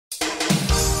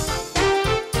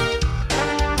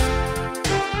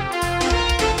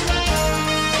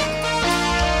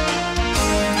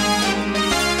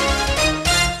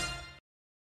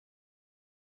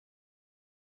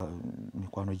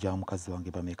musajja mukazi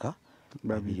wange bameka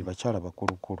babiri bakyala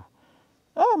bakulukulu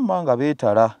nga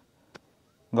beetala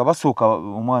nga basooka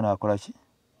omwana akola ki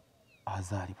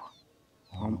azaalibwa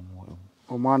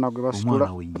omwana gwe basitula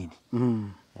omwana wennyini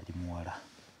yali muwala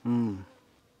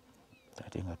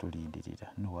ate nga tulindirira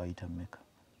nowayita mmeka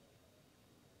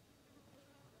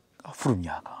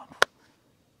afulumya akantu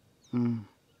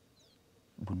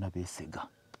bonna beesega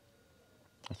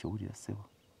akiwulira ssebo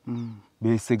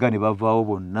beesega ne bavaawo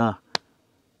bonna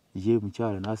ye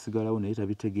mukyala n'asigalawo naye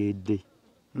tabitegeedde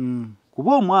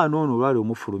kuba omwana ono olwali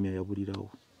omufulumya yabulirawo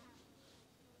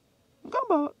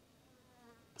ngamba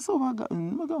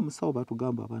musawo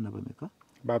batugamba abaana bameka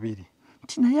babiri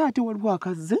nti naye ate waliwo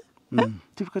akazze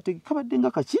kabadde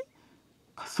nga kaki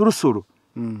kasolosolo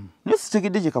naye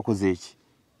sitegedde gye kakoze eki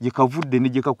gye kavudde ne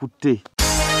gye kakutte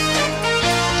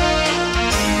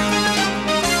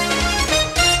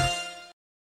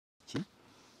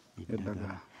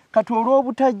kati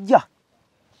olw'obutajja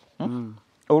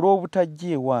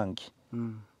ewange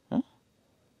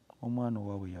omwana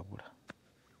owaabwe yabula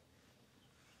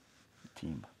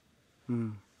timba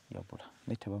yabula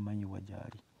naye tebamanyi wa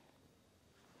gyali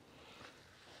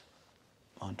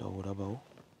anti awo olabawo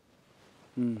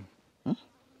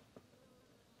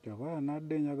yabala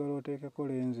nadde njagala oteekeko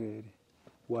lenzi eri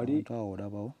wali anti awo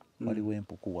olabawo waliwo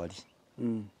empuku wali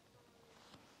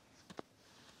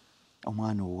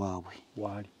omwana owaabwe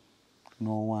wali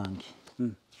n'owange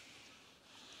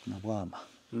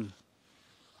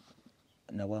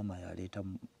nabwama yaleeta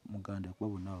muganda kuba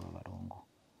bonna baba balongo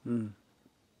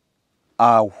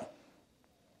awo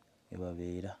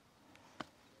ebabeera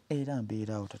era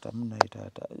mbeera awo tata munaye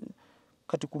taata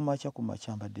kati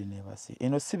kumakya mbadde neebase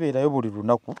eno sibeerayo buli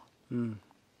lunaku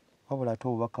wabula ate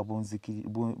obubaka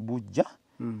bujja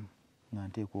nga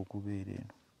nteekwa okubeera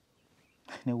eno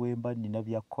newemba nina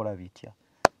byakkola bitya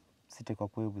siteekwa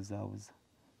kwebuzaabuza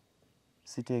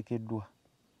siteekeddwa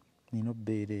nina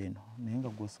obbeera eno naye nga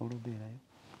gwe osobola obeerayo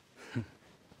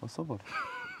osobola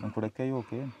nkulekeyo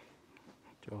okeeno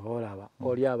kyova olaba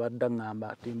oli abadde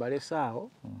aŋŋamba ti mbalese awo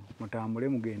mutambule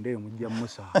mugendeyo mujja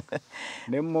musanga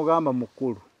ne mugamba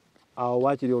mukulu awo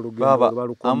waakiri olugendo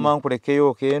lubalukoma amma nkulekeyo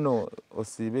okeeno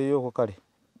osiibeyoko kale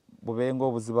bubenga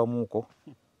obuzibamuuko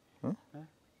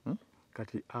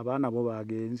kati abaana bo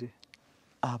bagenze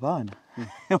abaana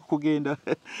kugenda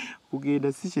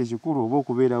si kyekikulu oba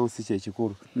okubeerawo si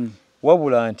kyekikulu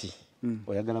wabula nti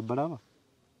oyagala balaba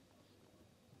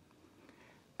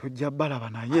tujja balaba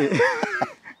naye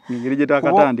ngeri gye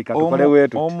twakatandika tukole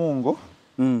weetu omungo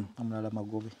omulala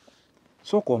magobe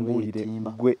sooka ombuulire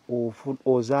gwe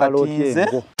ozaala otya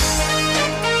engo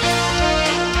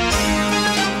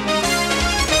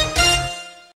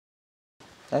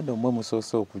adde omwe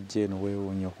musoose okujja eno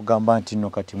weewuunya okugamba nti nno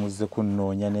kati muzze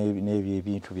kunnoonya n'ebyo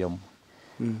ebintu byammwe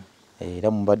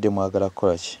era mubadde mwagala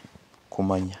kukola ki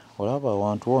kumanya olaba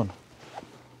awantu ono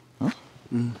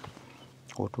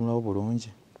otunulawo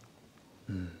bulungi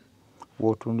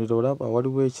w'otundira olaba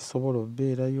waliwo ekisobola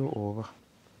obeerayo oba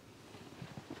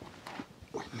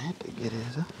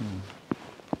neetegereza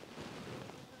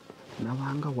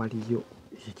nabanga waliyo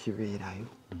ekibeerayo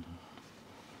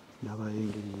nabayo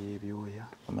engeri y'ebyoya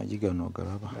amagi gano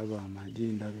ogalaba laba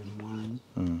amagi ndabye emmwanyi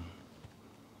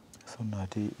so nno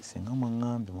ate singa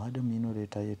mwaŋŋambe mwadde muyina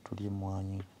oleetayo ettuli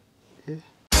emmwanyi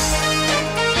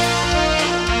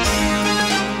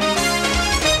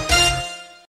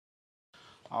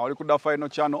oli ku Final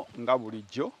Channel nga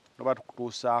bulijjo tuba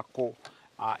tukutuusaako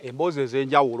emboozi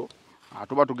ez'enjawulo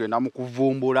tuba tugenda mu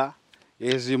kuvumbula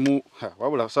ezimu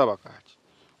wabula Ssaabakaaki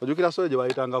ojjukira soya gye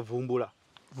bayitanga vumbula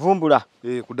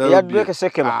eyaddweke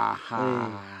sekeba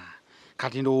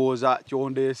kati ndowooza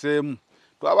kyondeeseemu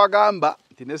twabagamba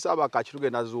nti ne Ssaabakaaki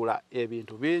tugenda zuula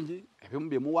ebintu bingi ebimu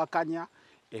bye muwakanya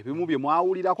ebimu bye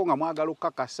mwawulirako nga mwagala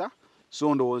okukakasa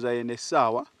so ndowooza yene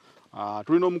essaawa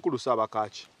tulina omukulu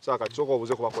Ssaabakaaki sooka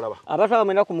obuze kuba Kulaba abantu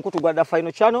abamwenda ku mukutu gwa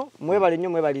Final Channel mwebale nnyo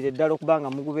mwebalire ddala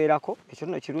okubanga mugubeerako ekyo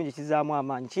nno kirungi kizaamu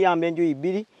amaanyi kiyamba enjuyi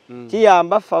bbiri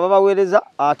kiyamba ffe ababaweereza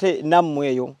ate nammwe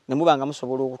eyo ne mubanga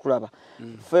musobola okutulaba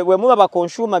ffe bwe muba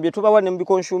bakonsuma bye tubawa ne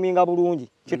mubikonsuminga bulungi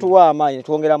kituwa amaanyi ne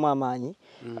twongeramu amaanyi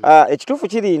ekituufu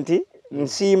kiri nti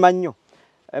nsiima nnyo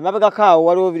mabega kaawo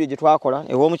waliwo biri gye twakola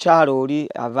ew'omukyalo oli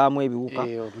avaamu ebiwuka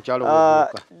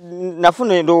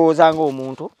nafuna endowooza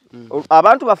ng'omuntu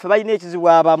abantu baffe balina ekizibu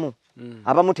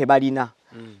abamu tebalina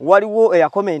waliwo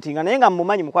eyakomentinga naye nga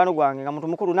mumanyi mukwano gwange nga muntu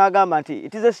mukulu n'agamba nti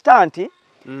it is a stunt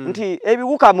nti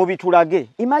ebiwuka mubitulage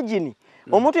imagine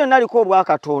omuntu yenna aliko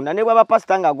obwakatonda ne bwaba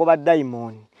pasita ng'agoba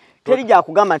dayimoni teri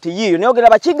gyakugamba nti yiiyo nayogera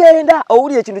bakigenda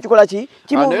owuli ekintu kikola ki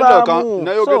kimuvaamu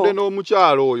nayogedde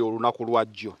n'omukyalo oyo olunaku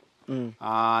lwajjo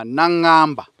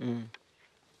n'aŋŋamba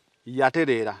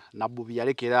yaterera nabbubi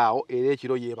yalekeraawo era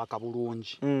ekiro yeebaka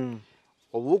bulungi.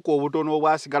 Obuwuka obutono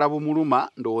obwasigala bumuluma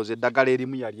ndowooza eddagala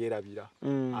erimu yali erabira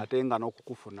ate nga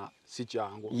n'okukufuna si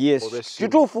kyangu.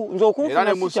 Kituufu nze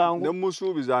okunfuna si kyangu. Ne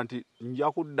musuubiza nti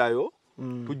nja kuddayo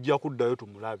tujja kuddayo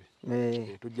tumulabe.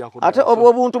 Ate obwo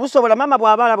obuntu busobola mama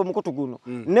bw'abaala bumukutu guno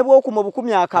ne bw'okuma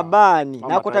obukumi akabaani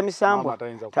n'akota misambwa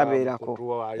tabeerako.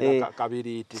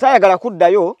 Saayagala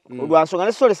kuddayo olwansonga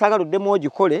ne sole saagala oddemu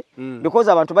ogikole because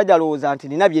abantu bajja lowooza nti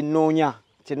nina bye nnoonya.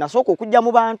 Nasooka okujja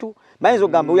mu bantu bayinza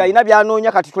okugamba oyo alina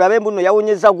by'anoonya kati tulabe mbuno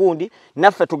yawonyeza gundi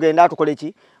naffe tugenda tukole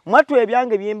ki mwattu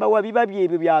ebyange byembawa biba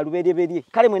byebyo bya lubereberye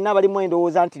kale mwenna balimu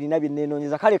endowooza nti nina bye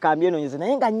nenoonyeza kale kambyenoonyeza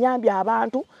naye nga nnyambye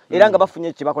abantu era nga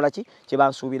bafunye kye bakola ki kye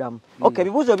bansuubiramu. Okay,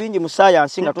 ebibuuzo bingi mu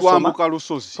saayansi nga tusoma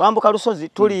twambuka lusozi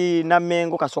tuli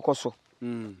Namengo Kasokoso.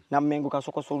 Namengo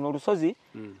Kasokoso luno lusozi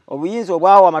obuyinza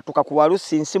obwawa amatuka ku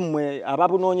Walusi nsi mmwe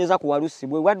ababunoonyeza ku Walusi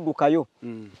bwe waddukayo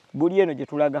buli eno gye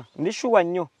tulaga ndishuwa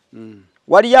nnyo.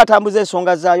 Waliyo atambuza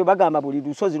ensonga zaayo bagamba buli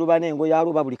lusozi luba n'engo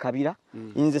yaluba buli kabira.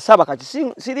 Nze saba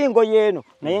kati siringo yeeno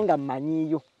naye nga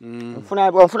mmanyiyo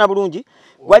nfuna bulungi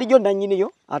waliyo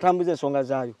nannyiniyo atambuza ensonga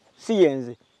zaayo si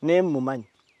yenze naye mmumanyi.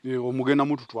 Omugenda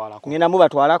mututwalako ngenda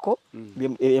mubatwalako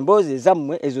emboozi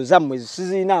ezammwe ezo zammwe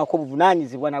sizinaako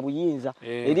buvunaanyizibwa na buyinza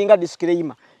eringa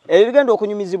disclaimer ebigenda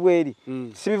okunyumizibwa eri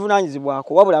si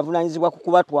bivunaanyizibwako wabula avunaanyizibwa ku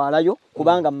kubatwalayo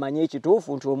kubanga mmanyi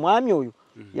ekituufu nti omwami oyo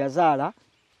yazaala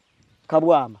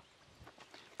Kabwama.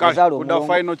 Kudda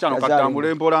final chano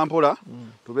katambule mpola mpola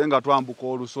tubenga twambuka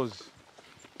olusozi.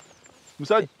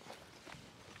 Musajja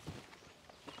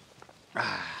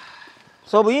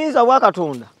so buyinza bwa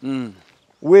Katonda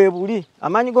weebuli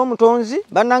amaanyi g'omutonzi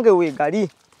bannange weegali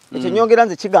ekyo nyongera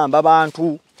nze kigamba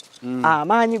abantu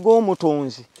amaanyi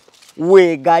g'omutonzi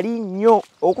weegali nnyo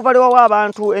okuva lewawo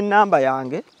abantu ennamba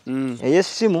yange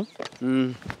ey'essimu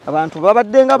abantu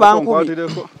babadde nga bankubira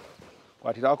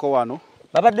kwatirako wano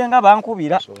babadde nga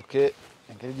bankubira soke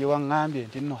engeri gye waŋŋambye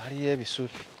nti nno haliyo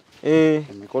ebisubi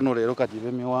emikono leero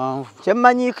kagibe miwanvu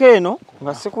kyemmanyiiko eno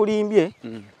nga sikulimbye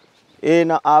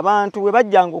ena abantu we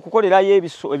bajjanga okukolerayo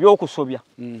ebyokusobya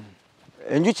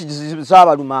enjuki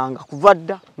zaabalumanga kuva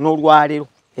dda n'olwaleero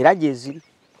era gye ziri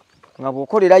nga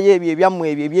bw'okolerayo ebyo ebyammwe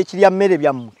ebyo ebyekirya mmere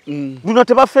byammwe luno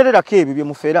tebafererako ebyo bye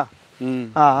mufera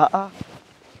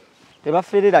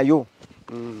tebafererayo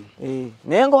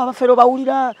naye nga abafere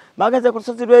bawulira bagenze ku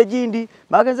lusozi lw'egindi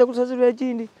bagenze ku lusozi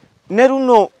lw'egindi ne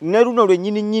luno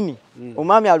lwennyini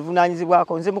omwami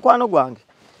aluvunaanyizibwako nze mukwano gwange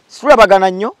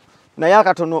situlabagana nnyo naye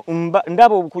akatono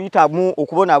ndaba okuyitamu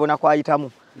okubonaabona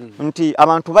kwayitamu nti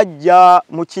abantu bajja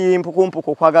mu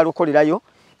kimpukumpuku okwagala okukolerayo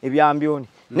ebyambyoni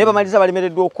naye bamaliza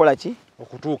balemereddwa okukola ki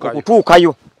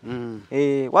okutuukayo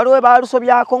waliwo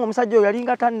baalusobyako ng'omusajja oyo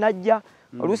yalinga tannajja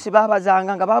oluusi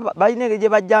baabazanga nga balina engeri gye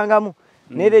bajjangamu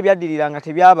naye ebyaddirira nga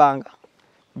tebyabanga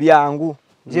byangu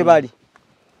gye bali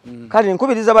kale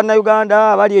nkubiriza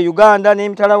bannayuganda abali e Uganda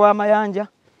n'emitala w'amayanja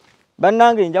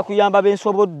bannange nja kuyamba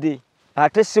bensobodde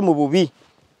ate si mu bubi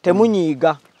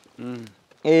temunyiiga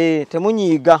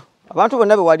temunyiiga abantu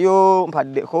bonna be waliyo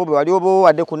mpaddeko be waliyo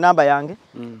bowadde ku nnamba yange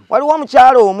waliwo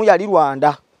omukyalo omu yali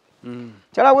Rwanda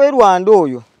kyala we Rwanda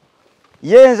oyo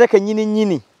yenze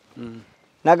kennyini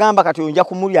nagamba kati nja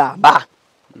kumuyamba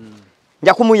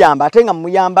nja kumuyamba ate nga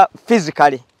muyamba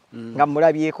physically nga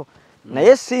mulabyeko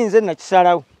naye sinze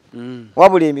nakisalawo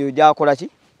wabula emyoyo gyakola ki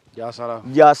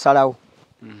gyasalawo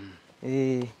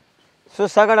so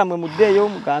sagala mwe muddeeyo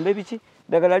mugambe biki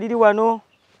ddagala liri wano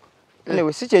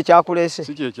newe si kyekyakuleese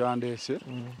si kyekyandeese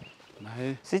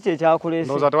naye si kyekyakuleese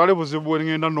ndowooza tewali buzibu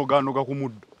bwengenda nnogaanoga ku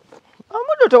muddo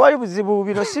omuddo tewali buzibu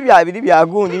bino si byabiri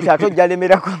byagundi nti ate ojja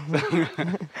lemerako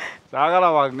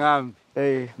saagala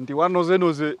waŋŋambe nti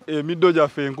wanozenoze emiddo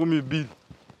gyaffe 2,000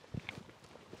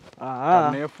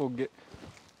 neefuge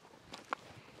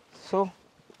so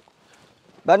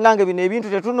bannange bino ebintu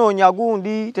tetunoonya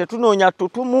gundi tetunoonya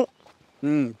tutumu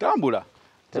tambula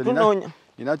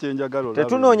ina kyenjagala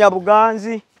tetunoonya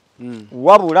buganzi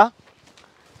wabula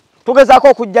tugezaako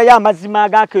okugjayo amazima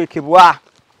agakeekebwa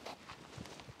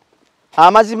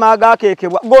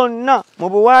gonna mu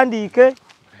buwandiike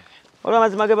olwo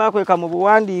amazima ge bakweka mu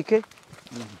buwandiike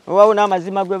owawo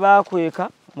n'amazima gwe bakweka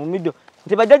mu middo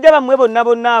nti bajjajja bammwe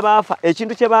bonna abaafa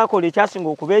ekintu kye baakola ekyasinga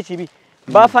okuba ekibi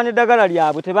baafa n'eddagala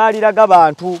lyabwe tebaaliraga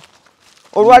bantu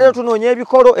olwaleero tunoonya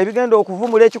ebikolo ebigenda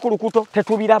okuvumula ekikulukuto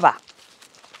tetubiraba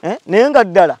naye nga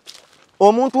ddala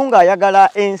omuntu ng'ayagala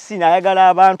ensi n'ayagala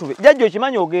abantu be jjajja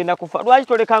okimanyi ogenda kufa lwaki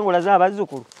toleka ng'olaze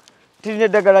abazzukulu ti lino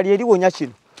eddagala lye liwonya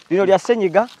kino lino lya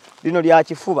ssenyiga lino lya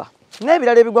kifuba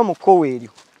n'ebirala ebigwa mu kkowe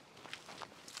eryo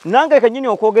nange kennyini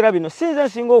okwogera bino sinze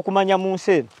nsinga okumanya mu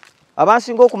nsi eno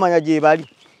abansinga okumanya gye bali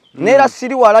Neera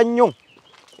siri wala nnyo.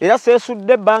 Era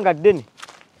seesudde ebbanga ddene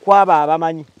kwaba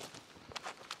abamanyi.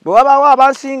 Bwe wabaawo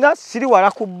abansinga siri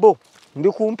wala ku bo, ndi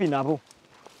kumpi nabo.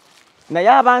 Naye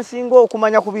abansinga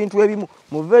okumanya ku bintu ebimu,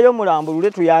 muveeyo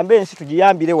mulambulule tuyambe ensi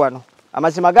tugiyambire wano.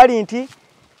 Amazima gali nti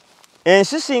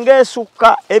ensi singa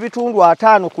esukka ebitundu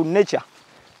 5 ku nature,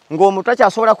 ng'omuntu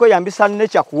akyasobola kweyambisa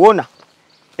nature kuwona,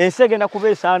 ensi egenda kuba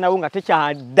esaanawo nga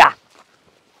tekyadda.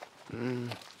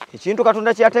 Ekintu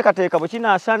Katonda kyateekateeka bwe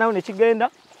kinaasaanawo ne kigenda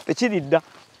tekiridda.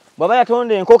 Bw'aba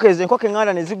yatonda enkoko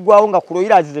eŋŋanda ne ziggwawo nga ku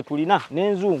loyirazi ze tulina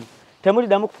n'enzungu,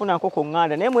 temuliddamu kufuna nkoko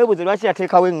ŋŋanda. Naye mwebuuze lwaki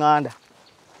yateekawo eŋŋanda.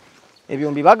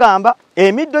 Ebyo mbibagamba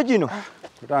emiddo gino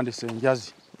tutandise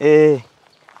enjazi.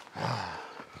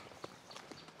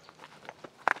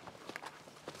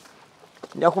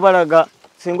 Nja kubalaga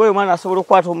singa oyo mwana asobola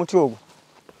okukwata omuti ogwo.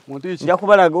 Nja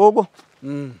kubalaga ogwo.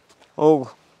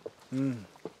 Ogwo.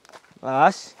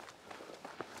 Baasi.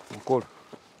 Mukulu.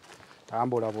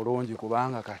 Tambula bulungi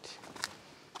kubanga kati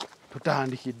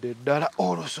tutandikidde ddala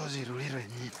olusozi luli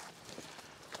lwennyini.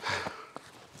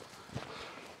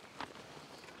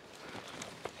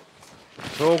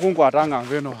 So okunkwata nga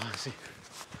nva eno wansi.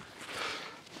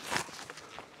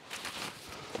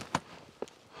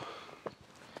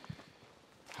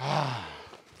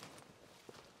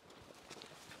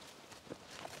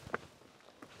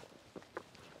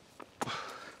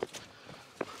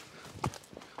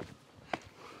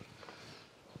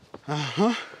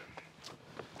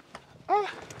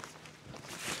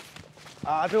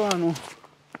 Ate wano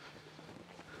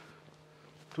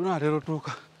tunaatera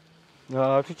otuuka.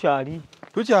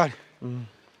 Tukyali.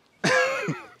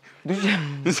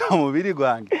 Nsa omubiri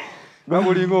gwange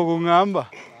bagulinga okuŋŋamba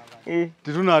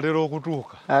titunaatera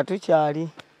okutuuka. Tukyali.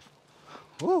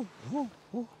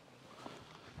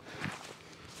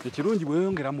 Ekirungi bwe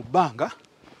weyongera mu bbanga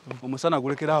omusana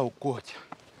gulekeraawo okwokya.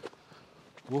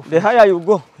 The higher you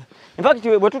go. In fact,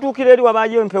 bwe tutuukira eri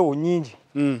wabaayo empewo nnyingi.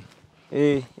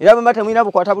 Era bwe mba temulina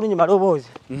bukwata bulungi maloboozi.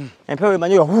 Empewo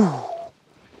emanyiwa.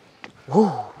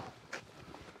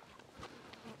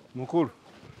 Mukulu.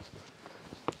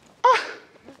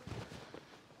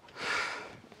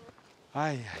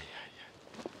 Ai.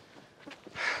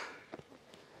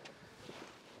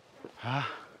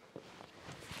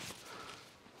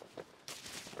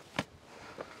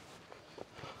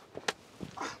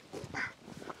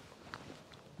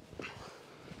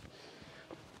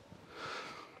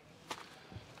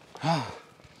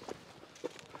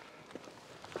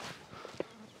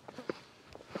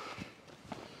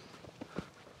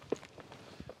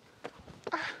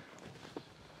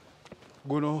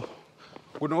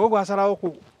 Guno gwasalawo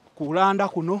kulanda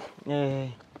kuno.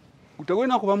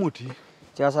 Tegulina kuba muti.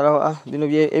 Kyasalawo bino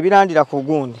ebirandira ku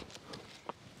gundi.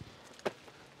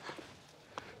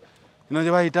 Ino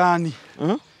gye bayita ani?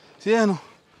 Si eno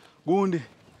gundi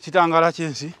kitangala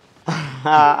ky'ensi.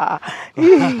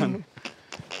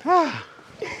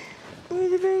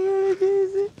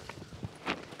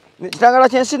 Kitangala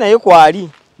ky'ensi naye kwali.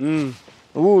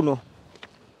 Wuuno.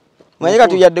 Manye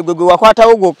kati yadde gwe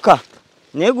wakwatawo gwokka.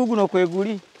 Naye guguno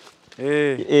kweguli.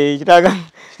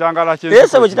 Kitangala ky'ensi.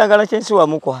 Sebo kitangala ky'ensi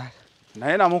wamukwata.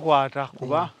 Naye namukwata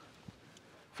kuba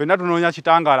ffenna tunoonya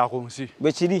kitangala ku nsi.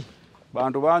 Bwe kiri.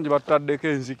 Bantu bangi batutaddeko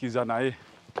enzikiza naye.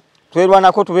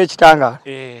 Twerwanako tube ekitangala.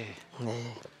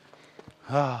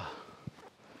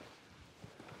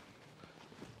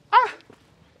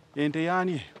 Ente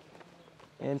yaani?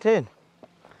 Ente eno?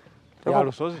 Ya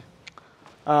Lusozi?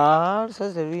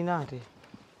 Lusozi terulina nte.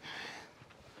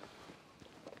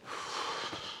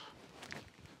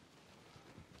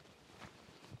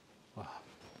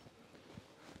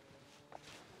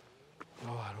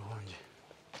 Walungi.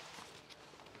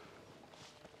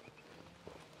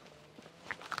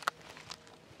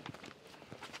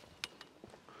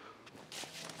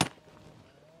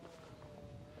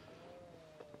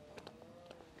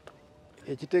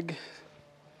 Ekitege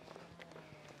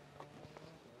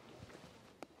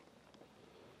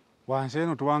wansi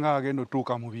eno tubanga agenda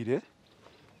otuuka mu bire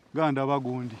gandaba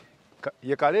gundi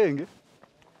ye kalenge.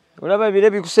 Olaba ebire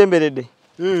bikusemberedde?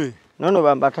 Nono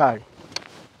bambataale.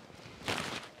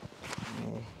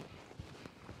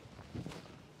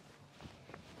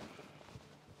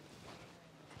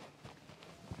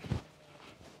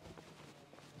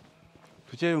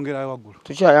 Tukyeyongerayo waggulu.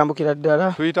 Tukyayambukira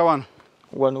ddala. Tuyita wano.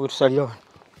 Wano we tusalira wano.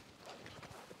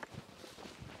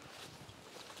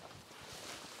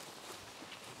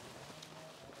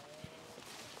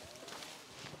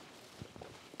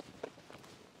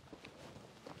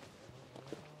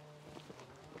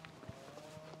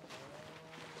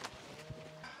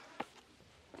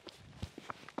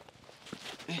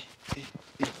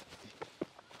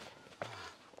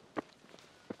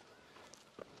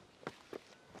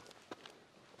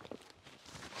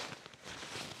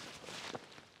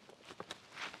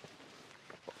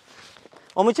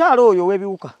 omukyalo oyo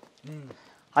w'ebiwuka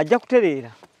ajja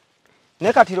kutereera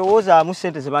naye kati lowoozaamu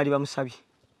ssente ze baali bamusabye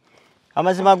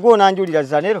amazima go nanjulira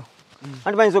Zanero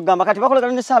anti bayinza okugamba kati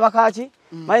bakolagana ne Ssaabakaaki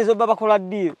bayinza obba bakola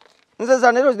ddiiro nze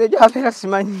Zanero gy'abeera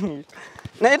simanyi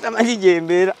naye tamanyi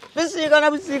gyembeera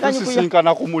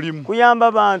bisinkana ku mulimu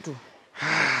kuyamba bantu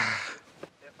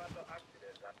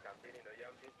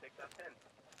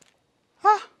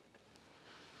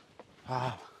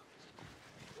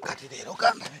kati leero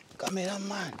kamera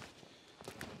maani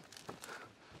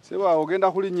seba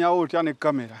ogenda kulinnyawo otya ne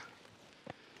kamera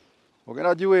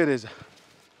ogenda giweereza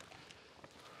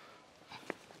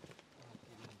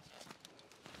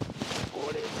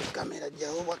oleete kamera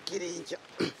gyawo bwakirinca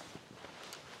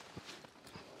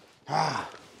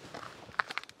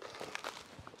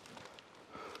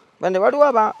bane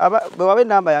waliwo bwewabe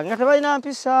enamba yange nga tebalina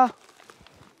mpisa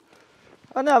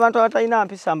bane abantu abatalina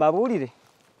mpisa mbabuulire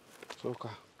soka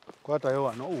kwatayo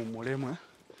wano uwummulemu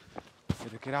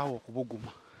erekerawo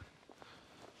okubuguma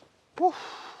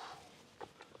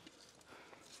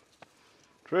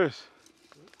Trace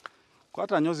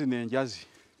kwata nnyo zino enjazi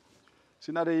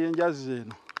sinaleyo enjazi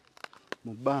eno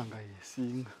mu bbanga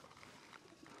yesinga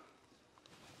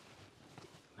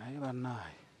naye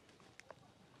bannaaye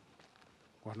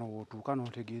wano wootuuka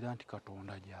n'otegeera nti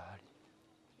Katonda gy'ali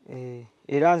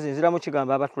era nze nziramu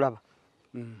kigamba abatulaba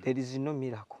there is no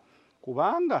miracle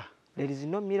kubanga there is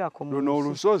no miracle luno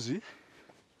olusozi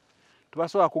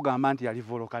tubasobola kugamba nti yali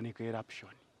volcanic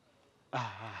eruption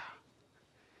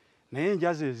naye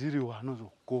enjazi eziri wano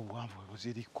zokka obuwanvu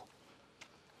bweziriko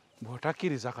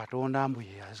bw'otakkiriza Katonda mbu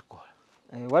ye yazikola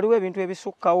waliwo ebintu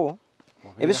ebisukkawo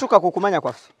ebisukka ku kumanya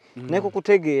kwaffe naye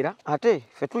kukutegeera ate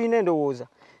ffe tulina endowooza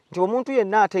nti omuntu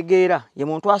yenna ategeera ye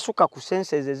muntu asukka ku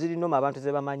senses ezirinoma abantu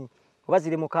ze bamanyi oba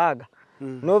ziri mukaaga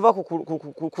nova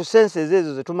ku senses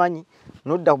ezo ze tumanyi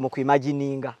nodda mu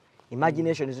kuimagininga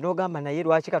imagination zinogamba naye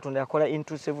lwaki Katonda yakola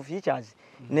intrusive features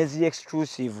nezi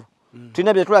extrusive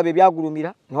tulina bye tulaba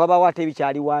ebyagulumira ne wabaawo ate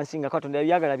ebikyali wansi nga Katonda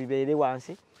yabyagala bibeere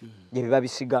wansi gye biba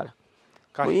bisigala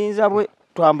buyinza bwe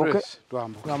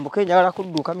twambuke njagala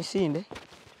kudduuka misinde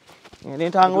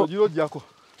nentango girojjako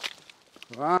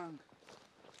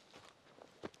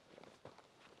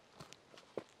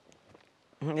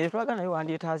etwaga naye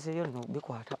wandyetaazeeyo no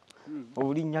bikwata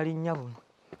obulinnya buno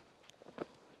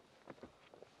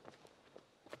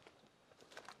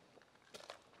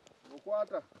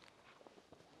okwata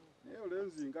naye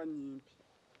olenzi nga nnyimpi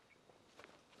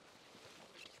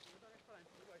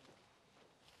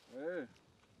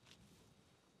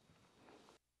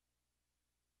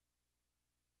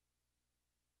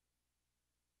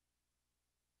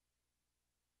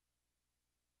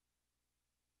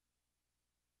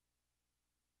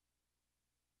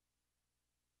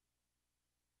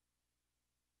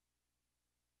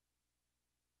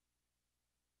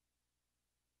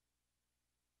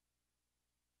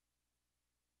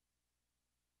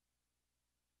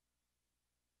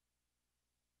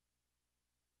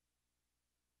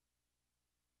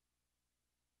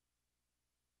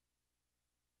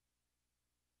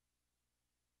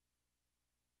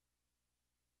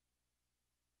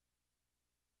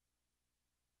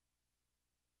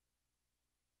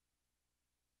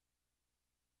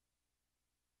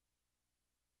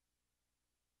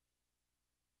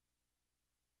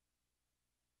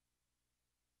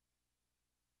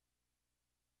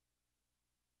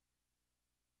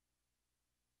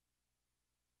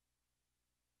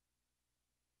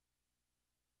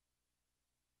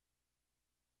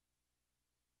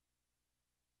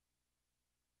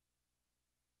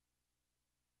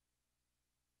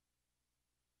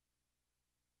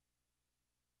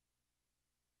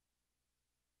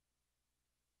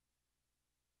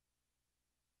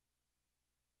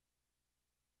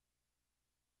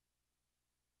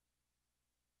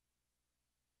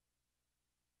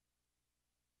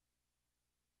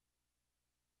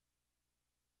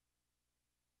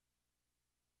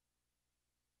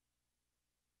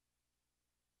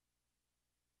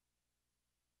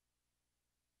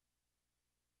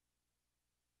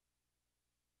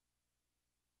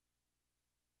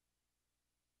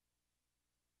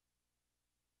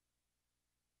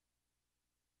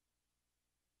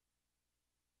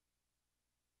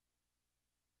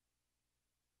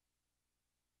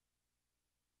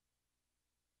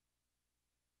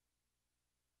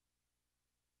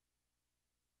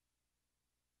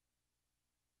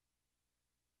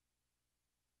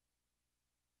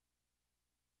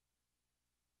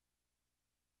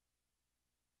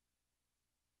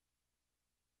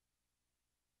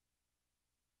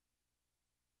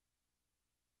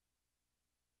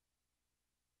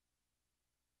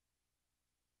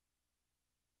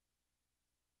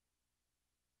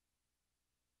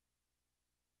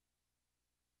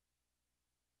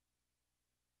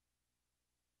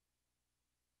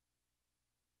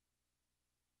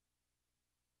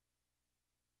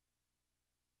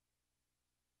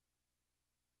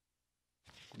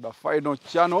The final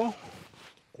channel.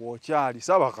 Kwokyali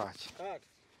saba kaki.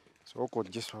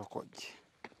 Sokojje.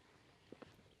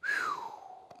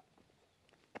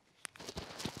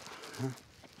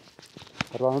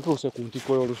 Abantu tuuse ku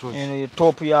ntiko y'olusozi. Eno ye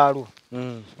top yalo.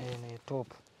 Eno ye top.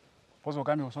 Pozo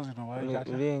kambi olusozi no wali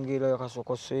kati. Lengera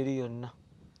kasokoso eri yonna.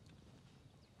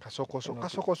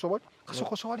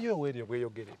 Kasokoso waliyo weeryo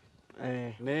bweyogere.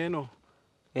 Neeno.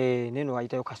 Neno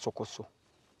ayitayo kasokoso.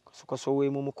 Kasokoso we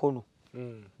mu mukono.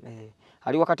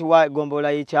 Ali wakati wa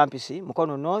gombola ye championship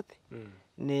mukono north.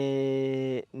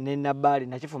 Ne Nabali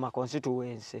na Kifuma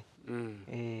constituency.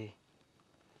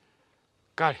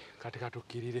 Kale kati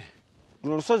katukirire.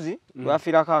 Lusozi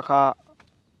lwafira kaka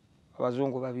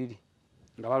abazungu babiri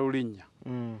nga balulinnya.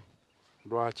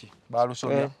 Lwaki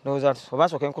balusomya? Ndoza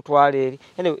obasoke nkutwale eri.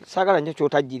 Ene sagala nnyo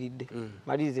kyotajjiridde.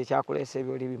 Malirize kyakulesa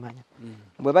ebyo oli bimanya.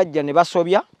 Bwe bajja ne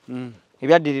basobya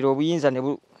ebyaddirira obuyinza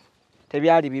ne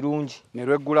tebyali birungi. Ne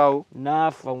lweggulawo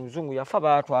nafa omuzungu yafa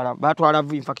batwala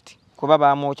vu in fact kuba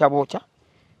bamwocha bocha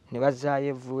ne bazaayo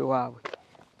evvuwe waabwe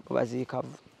kubaziika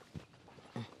vu.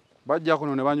 Bajja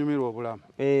kuno ne banyumirwa obulamu.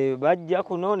 Bajja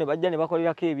kuno ne bajja ne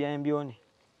bakolerako ebyambyone.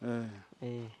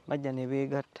 Bajja ne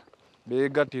beegatta.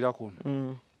 Beegattira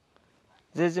kuno.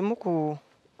 Zezimu ku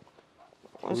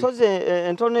nsozi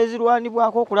entono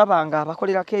ezirwanibwako okulaba nga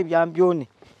abakolerako ebyambyone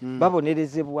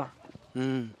babonerezebwa.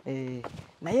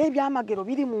 Naye ebyamagero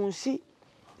biri mu nsi.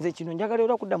 Nze kino njagala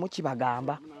era okuddamu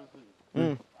kibagamba.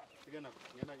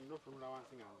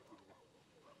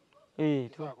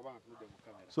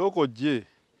 Sokojje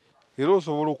era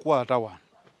osobola okukwata wano.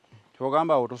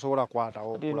 Kyogamba awo tosobola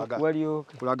kwatawo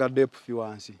kulaga depth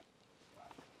wansi.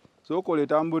 Sokola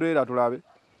etambuleera tulabe.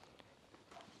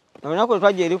 Nako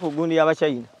twajja eri ku gundi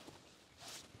y'Abachina.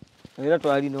 Era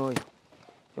twali n'oyo.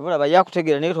 Ebula bajja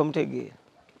kutegeera naye tomutegeera.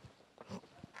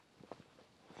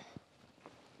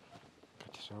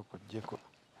 Sokojjeko.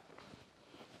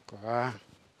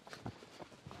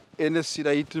 Any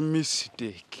slight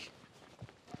mistake.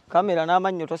 Kamera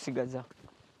n'amannyo tosigaza.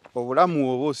 Obulamu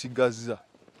oba osigazza.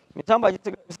 Misamba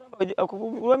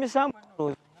kuwa misamba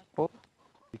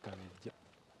ikabejja.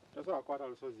 Tasobola kwata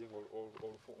lusozi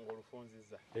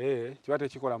ng'olufunzizza. Kiba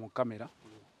tekikola mu kamera.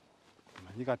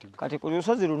 Manyi kati ku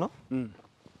lusozi luno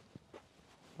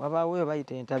wabaawo we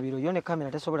bayita entabiro yo ne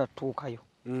kamera tesobola tutuukayo.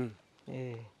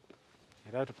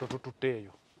 Era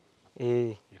tututteeyo.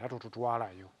 Era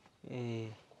tututwalayo.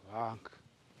 Kubanga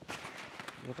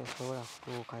yo tesobola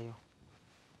kutuukayo.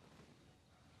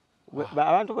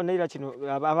 Abantu bonna era kino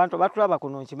abantu batulaba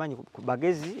kuno nkimanyi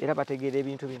bagezi era bategeera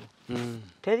ebintu bino.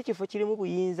 Teri kifo kirimu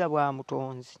buyinza bwa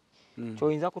mutonzi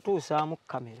kyoyinza kutuusaamu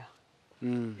kamera.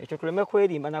 Ekyo tuleme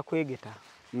kwerimba na kwegeta.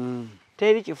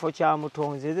 Teri kifo kya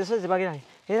mutonzi ezo zibagira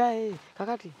era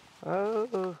kakati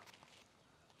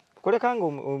kolekanga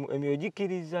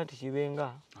emyojikiriza nti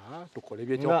kibenga.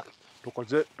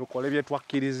 Tukole bye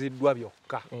twakkiriziddwa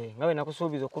byokka. Ngawe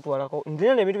nakusuubiza okutwalako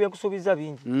ndine ebintu byakusuubiza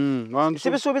bingi.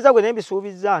 Sibisuubiza gwe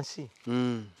nebisuubiza nsi.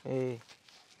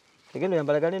 Tegendo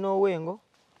yambalagane n'Owengo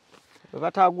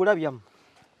batagula byamu.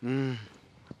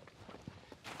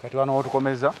 Kati wano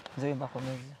otukomeza. Nze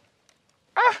mbakomeza.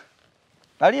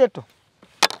 Ali eto.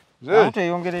 Nze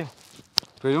tuyongereyo.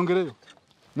 Tuyongereyo.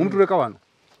 Mumutuleka wano.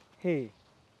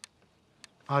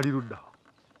 Ali ludda.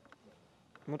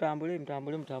 Mutambule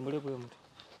bwe mutu.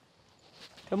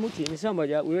 Temuti emisamba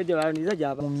ja weje balaniza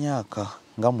jaba. Mu myaka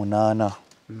nga 8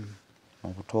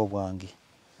 mu buto bwange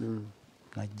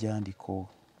najja ndiko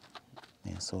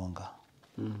ensonga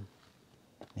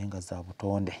nenga za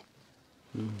butonde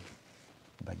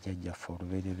bajjajja fo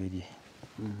lubereberye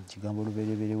kigambo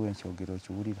lubereberye wenkyogero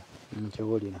kiwulira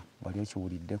nkiwulira bali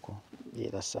okiwuliddeko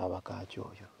era saaba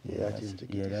kaakyoyo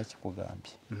yali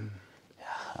akikugambye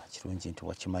kirungi nti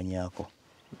wakimanyaako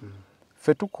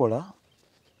ffe tukola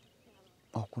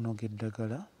okunoga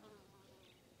eddagala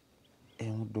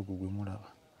emuddo gwe mulaba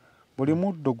buli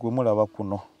muddo gwe mulaba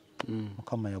kuno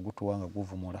Mukama yagutuwa nga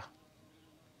guvumula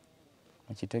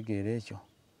mukitegeera ekyo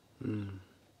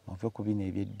muve ku bino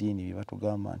ebyeddiini bye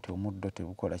batugamba nti omuddo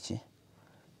tebukola ki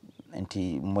nti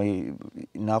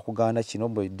nakugaana kino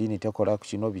bwe eddiini tekola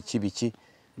kino biki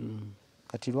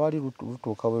kati lwali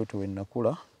lutuuka bwetyo we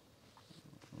nnakula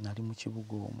nali mu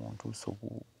kibuga omuntu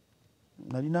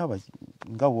nalina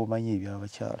nga bw'omanyi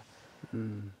ebyabakyala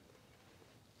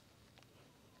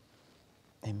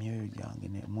emyoyo gyange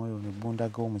omwoyo ne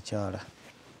gundaga omukyala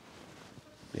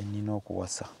bennina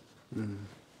okuwasa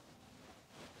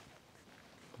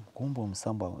kumba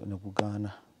omusambwa ne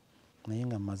gugaana naye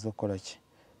nga mmaze okukola ki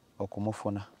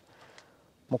okumufuna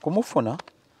mu kumufuna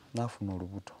naafuna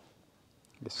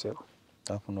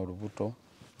olubuto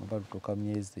oba lutuuka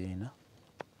myezi 4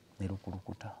 ne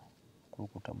lukulukuta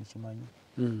kulukuta mukimanyi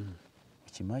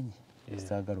kimanyi Yeah.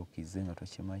 saagala okkize nga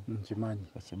tokimanyi Nkimanyi.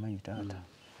 taata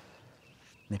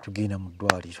ne tugenda mu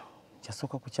ddwaliro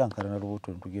kyasooka kukyankalana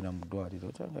lubuto ne tugenda mu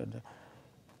ddwaliro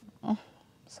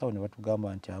sawo ne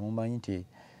batugamba nti amumanyi nti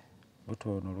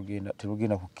luto ono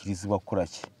terugenda kukkirizibwa kukola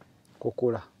ki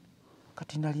kukula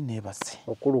kati nali neebase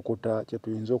okulukuta kye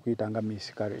tuyinza okuyita nga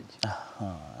miscarriage.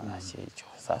 kyekyo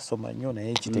saasoma nnyo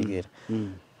naye nkitegeera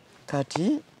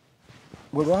kati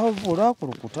bwe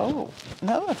lwakulukutawo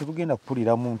naye terugenda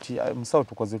kupuliramu nti musawo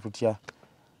tukoze tutya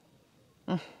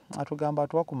atugamba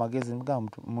atuwa ku magezi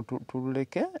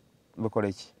tululeke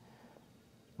lukole ki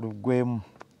luggwemu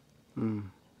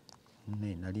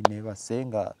nali neebase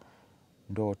nga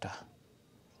ndoota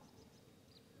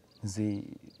nze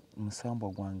musambwa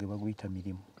gwange baguyita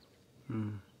mirimu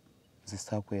nze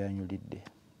saakweyanyulidde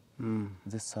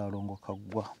nze Ssaalongo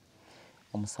Kaggwa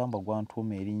omusambwa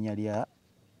gwantuuma erinnya lya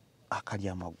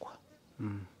akalya amaggwa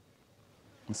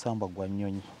musambwa gwa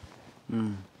nnyonyi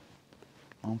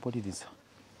ompuliriza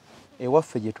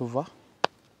ewaffe gye tuva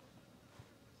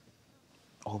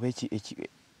oba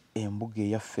embuga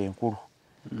eyaffe enkulu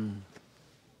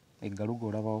eggaluga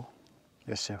olabawo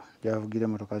gyavugire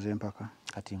motoka z'empaka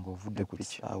kati ng'ovudde ku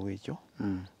kisaawe ekyo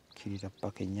kirira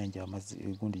paka ennyanja amazzi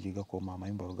egundi gye gakoma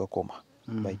amayumba we gakoma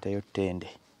bayitayo ttende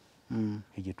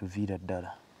egye tuviira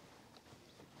ddala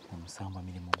omusambwa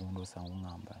mirimu gundi osanga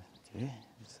ŋŋamba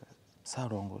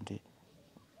Ssaalongo nti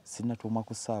sinnatuuma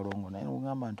ku Ssaalongo naye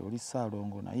ŋŋamba nti oli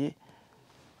Ssaalongo naye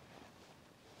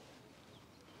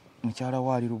mukyala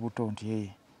waali lubuto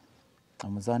nti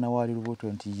omuzaana waali lubuto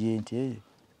nti ye nti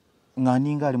nga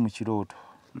ninga ali mu kirooto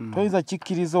toyinza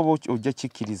kikkiriza oba ojja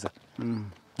kikkiriza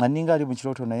nga ninga ali mu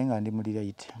kirooto naye nga ndi mu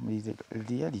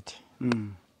reality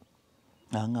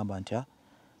aŋŋamba nti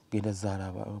genda zaala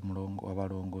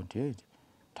abalongo nti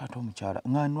taata omukyala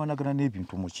nga nwanagana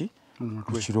n'ebintu mu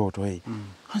kirooto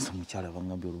kansa omukyala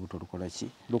baŋŋambye olubuto lukola ki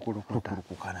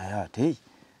lukulukuka naye ate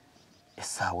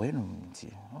essaawa eno nti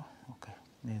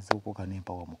nenza okuka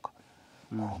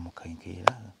nempawamuka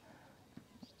enkeera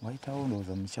wayitawo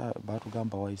ndowooza mukyala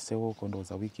baatugamba wayiseewoko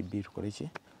ndowooza wiiki bbiri tukole ki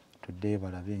tuddeyo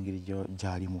balabe engeri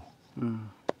gy'alimu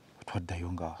twaddayo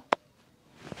nga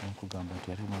nkugamba nti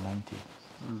ate mwana nti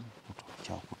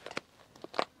kyakutte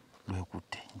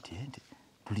lwekutte nti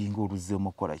tulinga oluzzeemu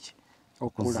okukola ki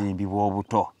okuzimbibwa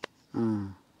obuto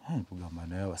nkugamba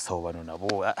naye abasawo bano nabo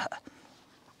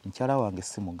mukyala wange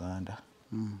si Muganda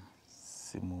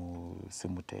si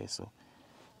Muteeso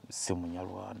si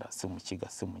Munyarwanda si Mukiga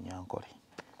si Munyankole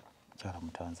mukyala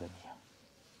mu Tanzania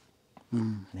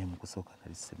naye mu kusooka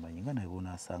nali simanyi nga naye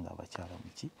bonaasanga abakyala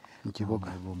mu kibuga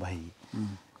egomba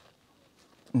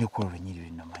nekwolwo lwennyini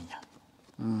lwe namanya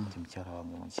nti mukyala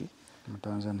wange mu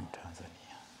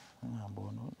Tanzania ŋŋamba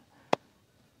ono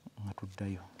nga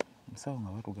tuddayo musawo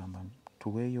nga batugamba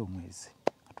tuweeyo omwezi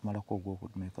nga tumalako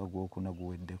ogwokumeka gwokuna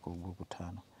guweddeko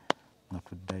ogwokutaano nga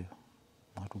tuddayo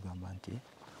nga tugamba nti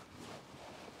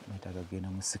netaaga genda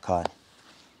mu sikaani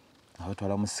nga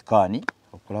batwala mu sikaani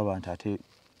okulaba nti ate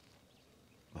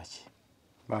baki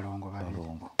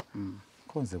balongo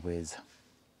konze bweza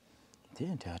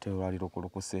nti ate olwali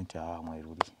lukulukuse nti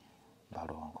mweruli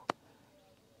balongo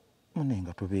mune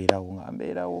nga tubeerawo nga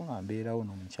mbeerawo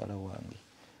n'omukyala wange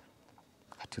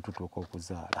kati tutuuka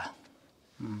okuzaala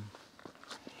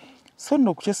so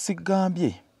nno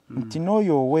kyesigambye nti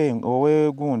n'oyo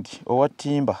oweegundi owa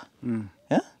ttimba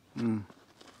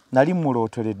nali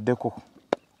mulootoleddeko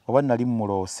oba nali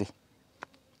muloose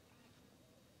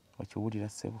okiwulira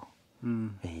ssebo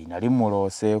nali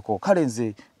mulooseeko kale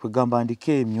nze kwegamba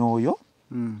ndiko emyoyo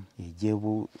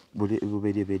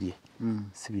egy'ebuberyeberye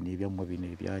si bino ebyammwe bino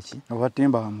ebyaki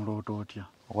owatimba wamuloota otya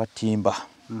owatimba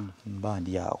mba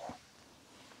ndi awo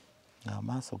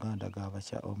ng'amaaso gandaga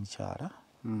omukyala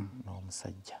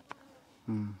n'omusajja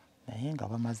naye nga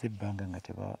bamaze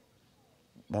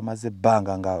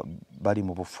ebbanga nga bali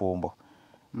mu bufumbo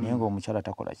naye ng'omukyala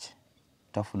takola ki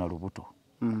tafuna lubuto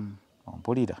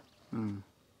ompulira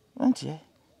nti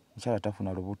mukyala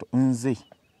tafuna lubuto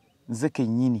nze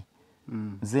kennyini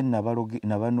nze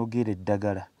nabanogera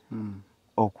eddagala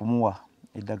okumuwa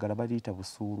eddagala baliyita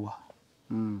busuulwa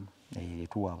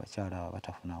tuwa abakyala abo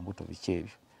batafuna mbuto biki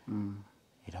ebyo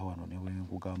era wano ne bwe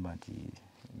nkugamba nti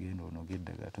genda onoga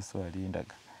eddagala tosobola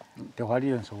lindaga tewali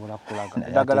ensobola kulaga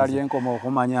eddagala lyenkoma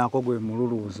okumanyako gwe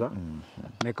mululuuza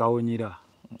ne kawunyira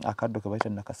akaddo ke bayita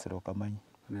nakasero okamanyi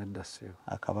nedda ssebo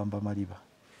akabamba maliba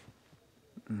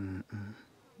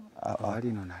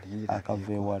alino nalindira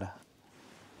akava ewala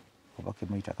oba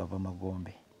kemuyita akava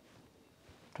magombe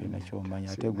tulina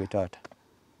kyomanya ate gwe taata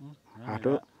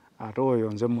ate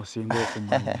oyo nze musinga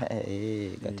okumanya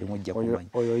kati mujja kumanya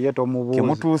oyo ye tomubuuza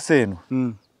kemutuuse eno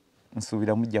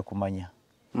nsuubira mujja kumanya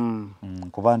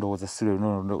kuba ndowooza siro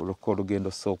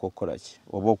olugendo sooka okukola ki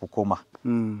oba okukoma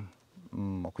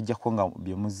okujjako nga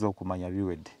bye muzze okumanya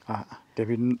biwedde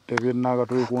tebinnaga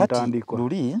tuli ku ntandikwa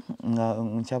luli nga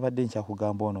nkyabadde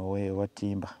nkyakugamba ono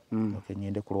watimba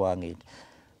ngende ku lwange nti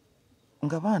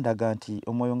nga bandaga nti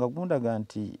omwoyo nga gundaga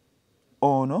nti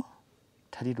ono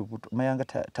tali lubuto mayanga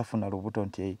tafuna lubuto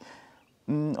nti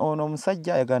ono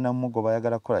omusajja ayagala mugoba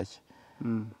ayagala kukola ki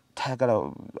tayagala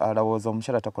alowooza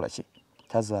omukyala takola ki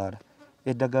tazaala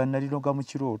eddagala nalinoga mu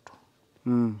kirooto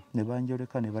ne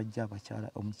banjoleka ne bajja abakyala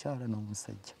omukyala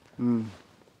n'omusajja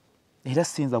era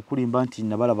siyinza kulimba nti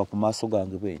nabalaba ku maaso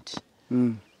gange bwe nti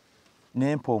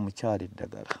nempa omukyala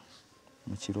eddagala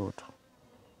mu kirooto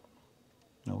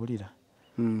nowulira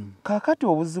kaakati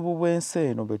obuzibu bw'ensi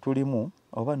eno bwe tulimu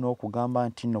oba n'okugamba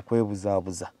nti nno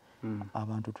kwebuzaabuza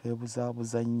abantu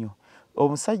twebuzaabuza nnyo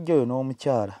omusajja oyo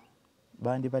n'omukyala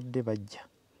bandibadde bajja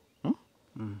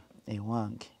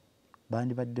ewange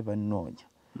bandibadde bannoonya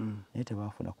naye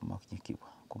tebaafuna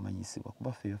kumanyisibwa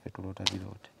kuba ffeyo ffe tuloota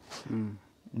biroote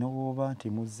n'obwoba nti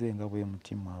muzze nga bwe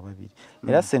mutima ababiri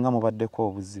era senga mubaddeko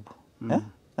obuzibu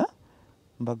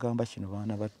mbagamba kino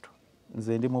baana batto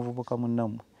nze ndi muvubuka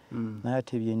munnammwe naye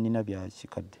ate byennina bya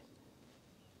kikadde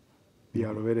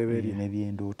bya lubereberye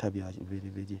nebyendoota bya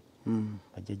lubereberye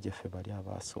bajjajjaffe bali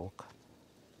abaasooka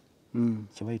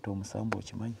kibayita omusambu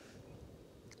okimanyi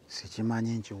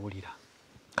sikimanyi nkiwulira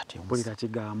kati mpulira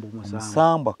kigambo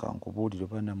omusambwa kankubuulire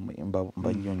bana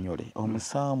mbannyonnyole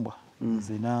omusambwa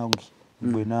nze nange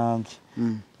bwe nange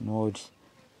n'oli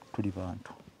tuli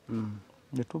bantu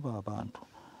ne tuba abantu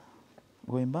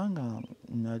bwe mbanga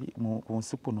nali ku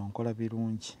nsi kuno nkola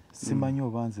birungi simanyi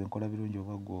oba nze nkola birungi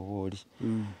oba gwe oba oli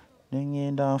ne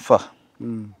ŋŋenda nfa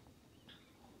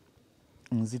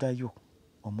nzirayo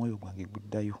omwoyo gwange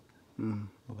guddayo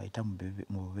bwe bayita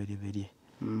mu bubereberye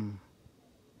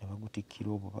ne bagutikkira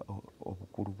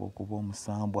obukulu bw'okuba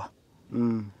omusambwa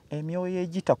emyoyo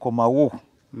egitakomawo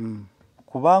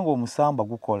kubanga omusambwa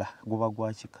gukola guba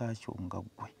gwa kika kyo nga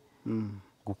ggwe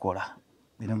gukola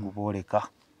era gubooleka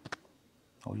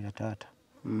owulira taata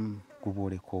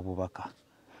gubooleka obubaka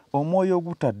omwoyo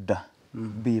ogutadda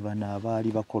biba n'abaali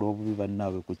bakola obubi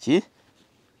bannaabwe kuki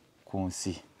ku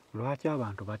nsi lwaki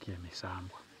abantu batya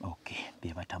emisambwa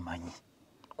bye batamanyi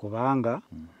kubanga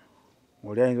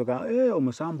oli ayinza okugamba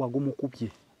omusambwa gumukubye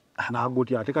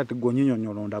n'agutya ate kati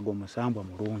gonyinyonyolondaga omusambwa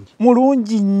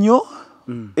mulungi nnyo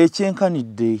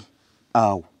ekyenkanidde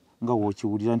awo nga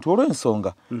wookiwulira nti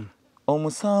olw'ensonga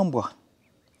omusambwa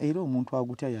era omuntu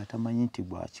agutya yatamanyi nti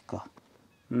gwa kika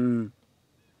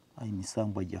ayi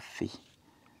misambwa gyaffe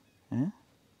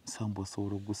musambwa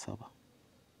osobola ogusaba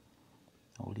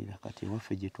owulira kati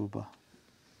ewaffe gye tuba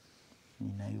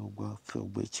ninayo ogwaffe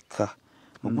ogw'ekika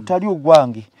ogutali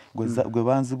ogwange gwe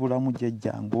banzibulamu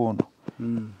jjajjange ono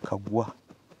kagwa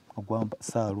ogwampa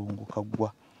Saalongo kagwa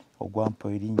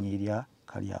ogwampa erinnya erya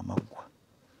Kalyamaggwa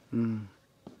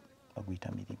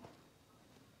baguyita mirimu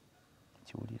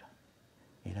kiwulira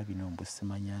era bino mbu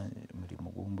simanya mulimu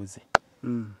gumbuze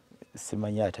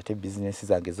simanya ate bizinesi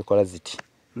zange zikola ziti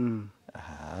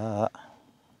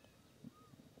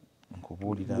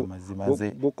nkubuulira amazima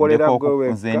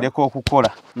nze ndeka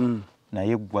okukola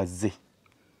naye gwazze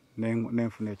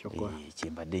nenfuna ekyokola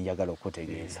kyembadde njagala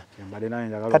okutegeeza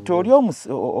kati oli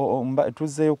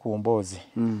tuzzeeyo ku mboozi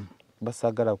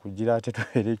basagala kugira ate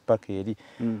tubeere paka eri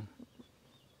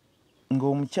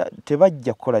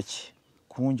tebajja kukola ki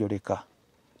kunjoleka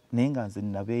naye nga nze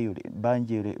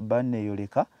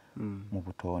banneeyoleka mu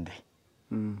butonde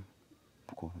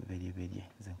ku luberyeberye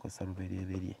nze nkozesa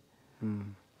luberyeberye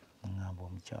ngamba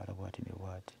omukyala bwati ne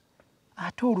bwati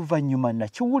ate oluvannyuma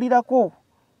nakiwulirako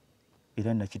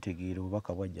era nakitegeera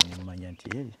obubaka bwajja nemanya nti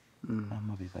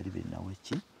maama be bali benawe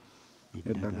ki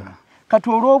eddagala kati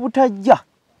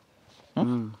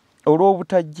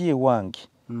olw'obutajja ewange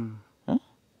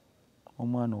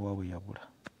omwana owaabwe yabula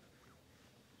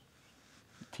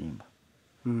timba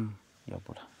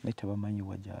yabula naye tebamanyi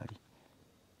wa gyali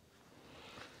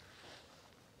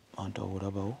anti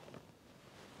olabawo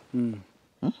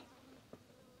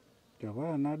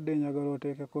yabala nadde njagala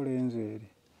oteekeko lenzi eri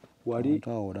wali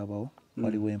awo olabawo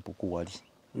waliwo empuku wali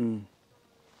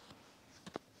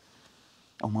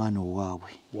omwana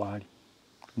owaabwe wali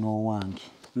n'owange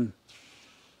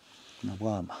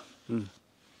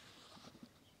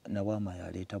nabwama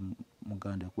yaleeta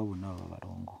muganda kuba bonna baba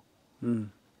balongo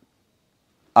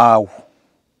awo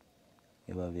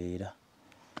ebabeera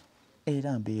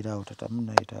era mbeera awo tata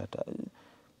munaye taata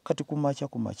kati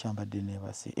kumakya mbadde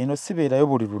neebase eno sibeerayo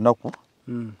buli lunaku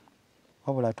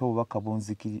wabula ate obubaka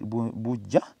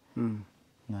bujja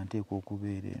nga nteekwa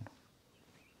okubeera eno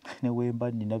ne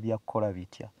wemba nina byakkola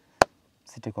bitya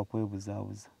siteekwa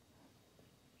kwebuzaabuza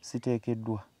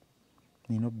siteekeddwa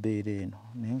nina obbeera eno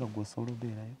naye nga gwe osobola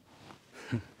obeerayo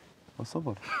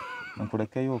osobola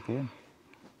nkulekeyo okeeno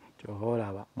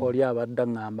kyohoolaba oli abadde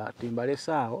ngamba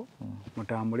timbalese awo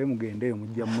mutambule mugendeyo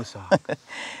mujja musanga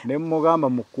ne mugamba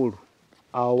mukulu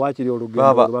awo wakiri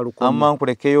olugendo lubaluko amma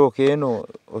nkulekeyo okeeno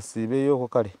osiibeyoko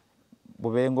kale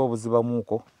bubenga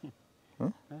obuzibamuuko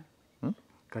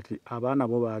kati abaana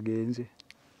bo bagenze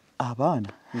abaana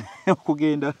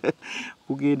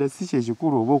kugenda si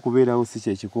kyekikulu oba okubeerawo si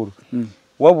kyekikulu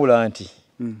wabula nti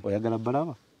oyagala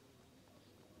balaba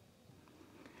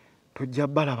tujja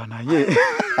balaba naye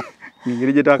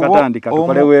ngeri gye twakatandika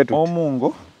tukole wetu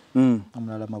omungo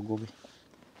omulala magobe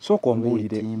sooka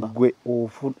ombuulire gwe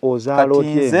ozaala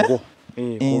otya Engo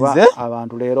kuba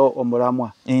abantu leero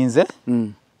omulamwa nze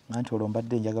nti olwo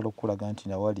mbadde njagala okukulaga nti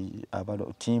nawali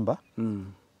timba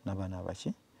n'abaana abaki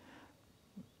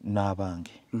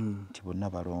n'abange nti bonna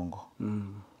balongo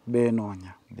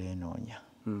beenoonya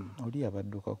oli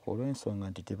abaddukako olw'ensonga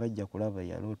nti tebajja kulaba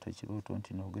yaloota ekirooto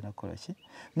nti noogenda kukola ki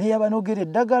naye abanogera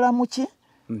eddagala muki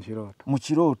mu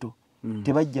kirooto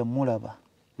tebajja mulaba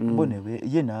bo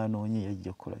ye n'anoonya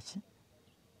yajja kukola ki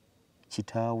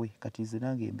kitaawe kati nze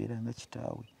nange embeera nga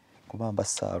kitaawe kuba mba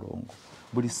Ssaalongo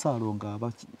buli Ssaalongo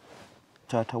aba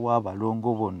taata w'abalongo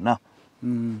bonna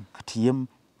kati ye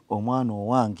omwana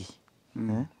owange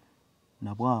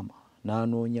nabwama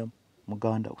n'anoonya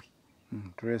muganda we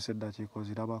tulese eddakiika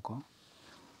ozirabako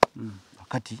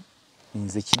kati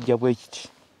nze kijja bwe kiti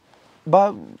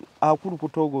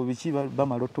akulukuta ogwo biki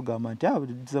bamala otugamba nti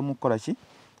abuzemu kukola ki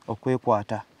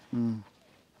okwekwata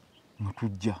nga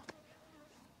tujja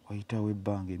wayitawo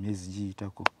ebbanga emyezi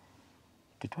giyitako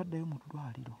tetwaddayo mu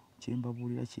ddwaliro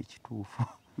kyembabuulira kyekituufu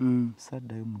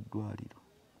saddayo mu ddwaliro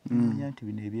manya nti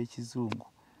bino ebyekizungu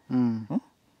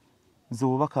nze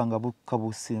obubaka nga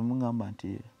bukabuseemu ngamba nti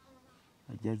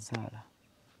Eyazaala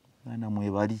baana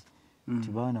mwebali nti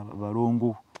baana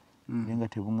balongo naye nga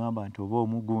tebuŋŋamba nti oba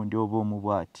omugundi oba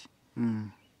omubwati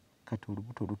kati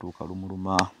olubuto lutuuka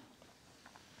lumuluma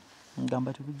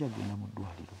ngamba tetujja kugenda mu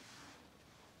ddwaliro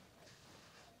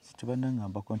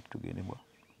tebannaŋŋambako nti tugende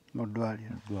mu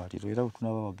ddwaliro era bwe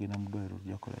tunaba bagenda mu ddwaliro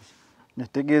tujja kukola ki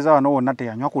netegeeza wano wonna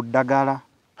teyanywa ku ddagala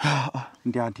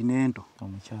nti antinento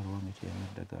omukyalo wange teyanywa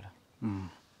ddagala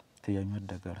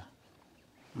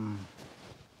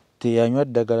teyanywa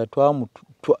ddagala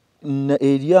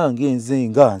eryange nze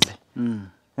nga nze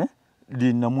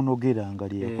lye namunogeranga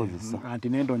lye yakozesa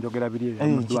antinento njogera biri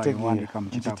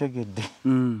nkitegedde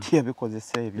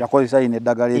tiyabikozesa ebyo yakozesa yino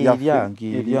eddagala eryange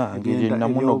lye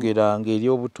namunogeranga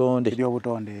ery'obutonde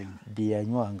lye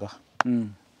yanywanga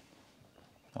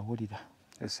awulira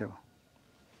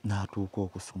n'atuuka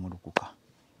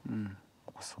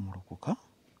okusumulukuka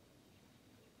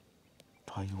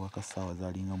twayiwaka ssaawa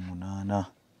zaalinga 8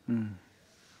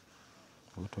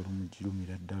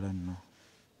 olumugirumira ddala nno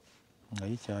nga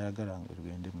ye kyayagala nga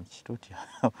tugende mu kitotya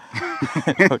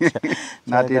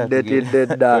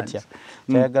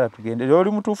kyayagala tugende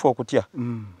oli mutuufu okutya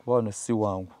kuba wano si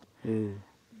wangu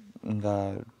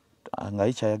nga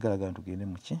ye kyayagalaga tugende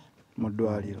mu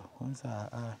ddwaliro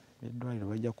eddwaliro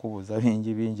bajja kubuuza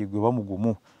bingi gwe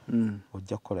bamugumu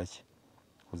ojja kukola ki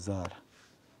kuzaala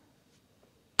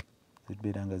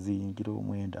zibeera nga ziyingira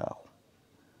omwenda awo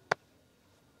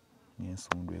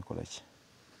n'ensondu ekola ki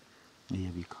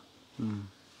eyabika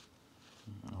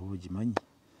oba ogimanyi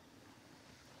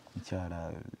mukyala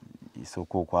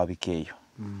esooka okwabika eyo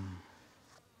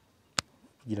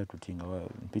tugira tuti nga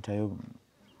mpitayo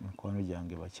mikwano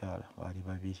gyange bakyala baali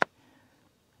 2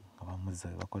 nga bamuzza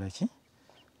bakola ki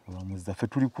bamuzza ffe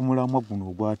tuli ku mulamwa guno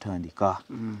ogwatandika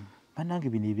bannange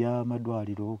bino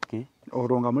ebyamadwaliro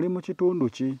olwo nga muli mu kitundu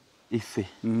ki ife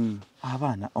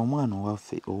abaana omwana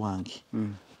owaffe owange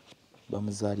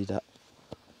bamuzaalira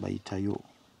bayitayo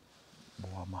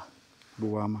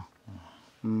buwama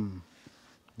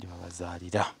gye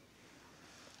babazaalira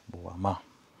buwama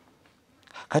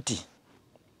kati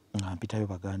nga mpitayo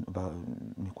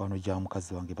mikwano gya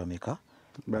mukazi wange bameka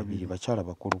 2 bakyala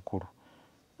bakulukulu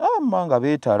amma nga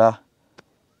beetala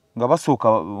nga basooka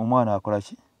omwana akola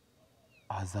ki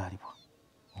azaalibwa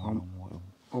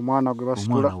omwana gwe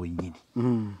basitula omwana wennyini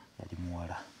yali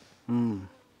muwala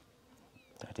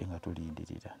ate nga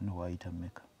tulindirira nowayita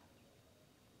mmeka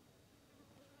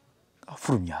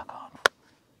afulumya akantu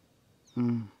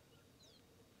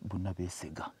bonna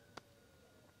beesega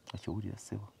akiwulira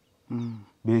ssebo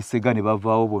beesega ne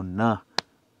bavaawo bonna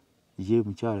ye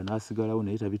mukyala n'asigalawo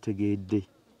naye tabitegedde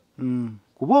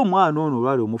kuba omwana ono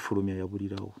olwali omufulumya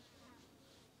yabulirawo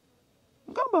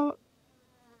ngamba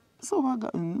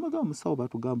musawo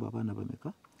batugamba abaana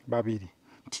bameka 2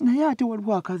 nti naye ate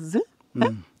waliwo akazze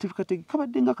tebikatege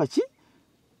kabadde nga kaki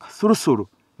kasolosolo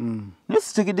naye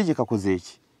sitegedde gye kakoze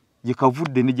eki gye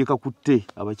kavudde ne gye kakutte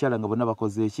abakyala nga bonna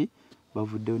bakoze eki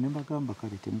bavuddewo ne mbagamba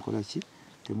kale temukola ki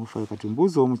temufayo kati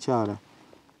mbuuza omukyala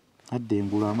adde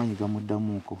engulu amanyi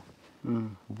gamuddamuuko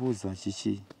buuza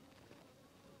kiki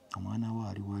omwana we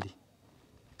ali wali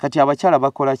kati abakyala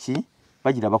bakola ki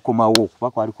bagira bakomawo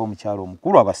kuba kwaliko omukyala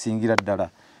omukulu abasingira ddala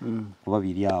kuba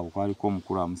biri awo kwaliko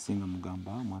omukulu amusinga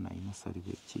mugamba omwana alina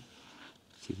salibwa eki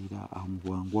kirira mu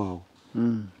bwangu awo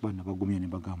bana bagumya ne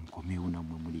bagamukomeewo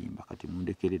nammwe mulimba kati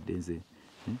mundekeredde nze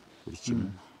buli kimu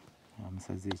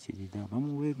amusaze ekirira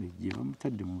bamuweebejje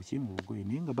bamutadde mu bukimu bugoye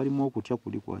naye nga balimu okutya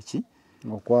kuli kwaki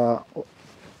okwa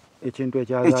ekintu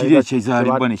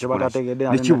ekyazaalibwa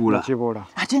nekibula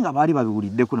ate nga baali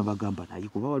babiwuliddeko ne bagamba naye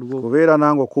kuba waliwo kubeera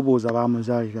nange okubuuza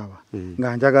bamuzaaliraba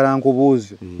nga njagala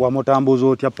nkubuuze wamutambuza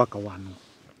otya paka wano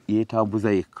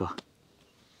yeetambuza yekka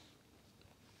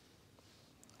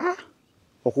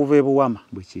okuva ebuwama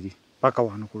bwe kiri paka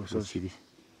wano ku Lusozi kiri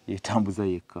yeetambuza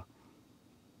yekka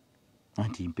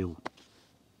anti mpewo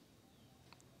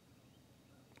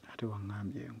ate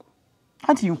waŋŋambye Engo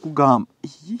anti nkugamba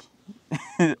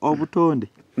obutonde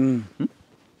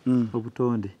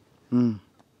obutonde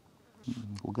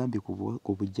nkugambye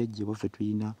ku bujjajja bwaffe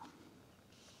tulina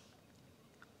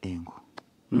Engo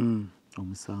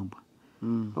omusambwa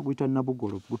baguyita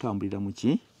nabugolo gutambulira mu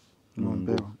ki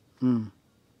mumbewo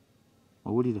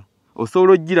owulira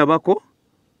osobola ogirabako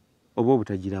oba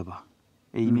obutagiraba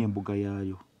eyina embuga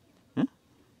yaayo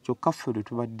kyokka ffe lwe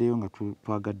tubaddeyo nga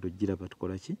twagadde ogiraba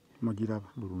tukola ki mugiraba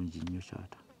bulungi nnyo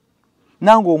kyata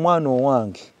nange omwana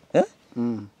owange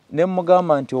ne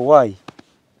mugamba nti owaayi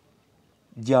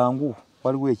jangu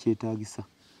waliwo ekyetaagisa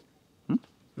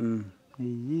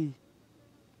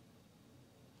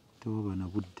tewaba na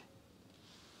budde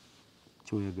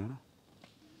kyoyagala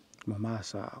mu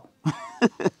maaso awo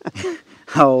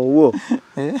awowo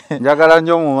njagala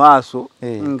nnyo mu maaso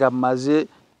nga mmaze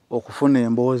okufuna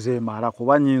emboozi emala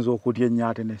kuba nnyinza okutya ennyo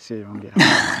ate neseeyongera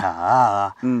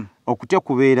okutya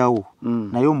kubeerawo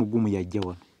naye omugumu yajja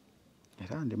wano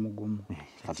era ndi mugumu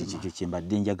kati kikyo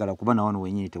kyembadde njagala kuba nawano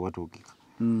wenyini tewatuukika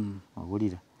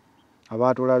owulira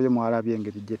abaatulabye mwalabye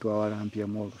engeri gye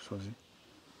twawalampyemu Olusozi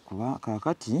kuba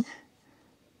kaakati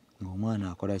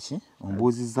ng'omwana akola ki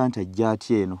ombuuzizza nti ajja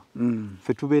atya eno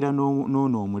ffe tubeera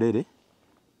n'ono omulere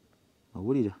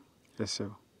owulira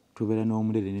tubeera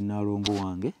n'omulere ne naalongo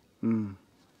wange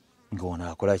ng'ono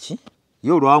akola ki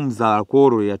ye olwamuzaala ku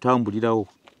olwo yatambulirawo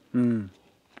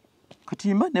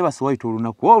kati mba nebasa wayita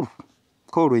olunaku olwo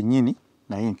kolwennyini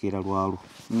naye enkeera lwalwo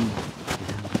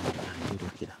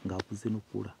era ng'akuze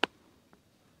n'okula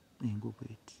Engo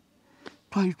bweti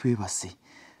twali twebase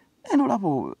eno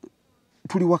labo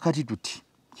tuli wakati tuti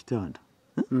kitanda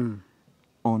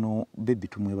ono bebi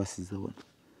tumwebasiza wano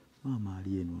maama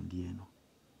ali eno ndi eno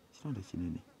kitanda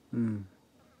kinene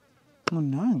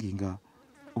munange nga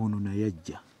ono naye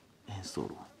ajja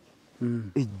ensolo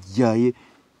ejjaye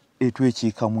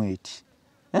etwekiikamu eti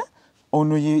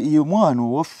ono ye mwana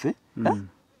owaffe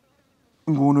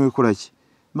ng'ono ekola ki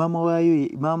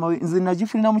maama we nze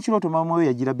nagifunira mu kirooto maama we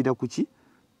yagirabira ku ki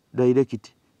direct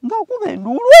ng'akuba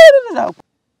enduulu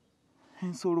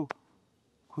ensolo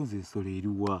koze ensolo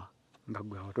eriwa nga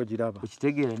gwe awo togiraba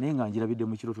okitegeera naye nga njirabidde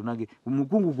mu kirooto nange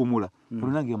mukungugumula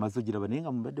ono nange amaze ogiraba naye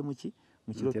nga mubadde mu ki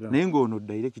mu kirooto naye ng'ono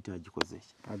direct agikoze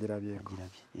ki agirabye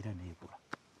era neebula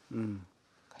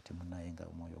kati munaye nga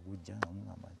omwoyo gujja nga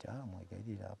mugamba nti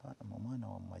mwegayirira abaana omwana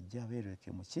wammwe ajja abeereke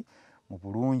mu ki mu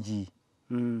bulungi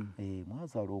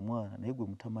mwazaala omwana naye gwe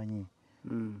mutamanyi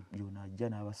byona ajja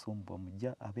n'abasumbwa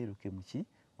mujja abeereke mu ki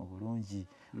mu bulungi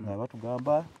nga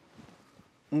batugamba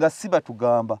nga si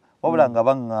batugamba wabula nga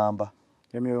baŋŋamba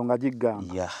emyoyo nga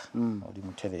giggamba ya oli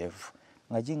mutereevu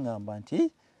nga giŋŋamba nti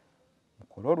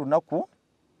mukole olunaku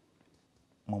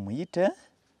mumuyite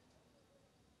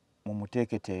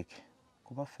mumuteeketeeke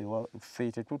kuba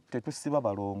ffe tetusiba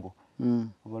balongo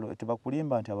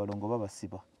tebakulimba nti abalongo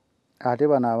babasiba ate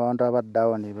bano abantu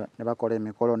abaddawo ne bakola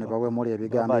emikolo ne bawemula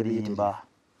ebigambo babalimba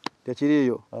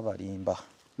tekiriyo babalimba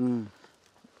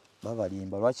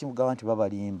lwaki mugamba nti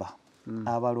babalimba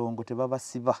abalongo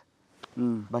tebabasiba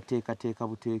bateekateeka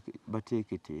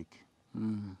bateeketeeke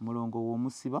mulongo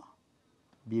w'omusiba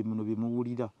bye muno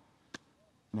bimuwulira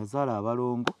nazaala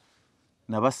abalongo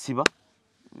nabasiba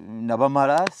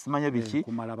nabamala simanya biki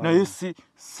naye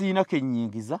siina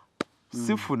kennyingiza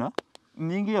sifuna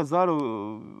ninga yazaala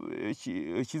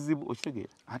ekizibu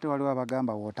okitegeera ate waliwo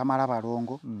abagamba wootamala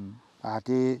balongo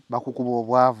ate bakukuba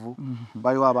obwavu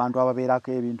baliwo abantu ababeerako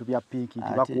ebintu bya pinki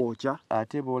tibakwokya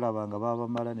ate boolaba nga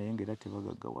babamala naye ng'era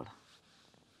tebagaggawala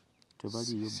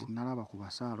tebaliyo sinalaba ku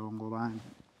basaalongo bangi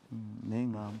naye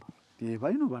ŋŋamba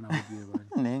balina oba nabo gye bali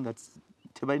naye nga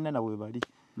tebalina nabwe bali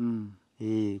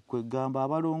kwegamba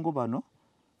abalongo bano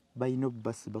balina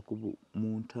obbasiba mu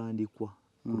ntandikwa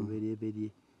ku lubereberye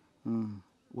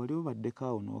wali obaddeko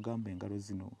awo n'ogamba engalo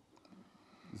zino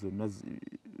zonna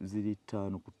ziri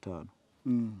 5 ku 5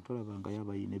 tolaba nga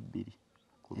yabayina 2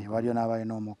 waliyo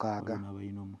n'abalina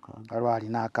 6 waliwo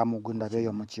alina akamugu ndaba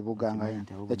eyo mu kibuga nga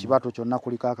ekibatu kyonna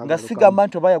kuliko akagalo nga sigamba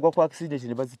nti oba yagwa ku accident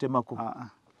ne bazitemako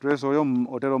twese oyo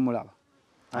otera omulaba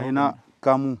alina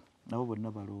kamu nabo bonna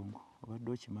balongo obadde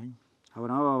okimanyi abo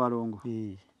nabo baba balongo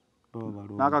baba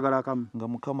balongo n'akagalo akamu nga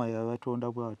Mukama yabatonda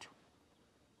bw'atyo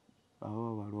abo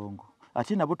baba balongo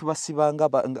ate nabo tubasibanga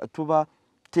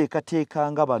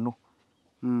tubateekateekanga bano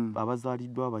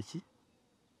abazaaliddwa abaki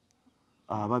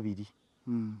 2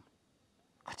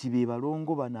 kati be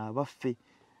balongo bano abaffe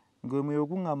ng'omwoyo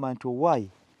guŋŋamba nti owaayi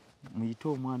muyite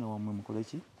omwana wammwe mukole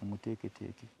ki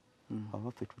mumuteeketeeke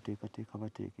abaffe tuteekateeka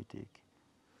bateeketeeke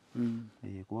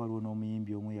kuba waliwo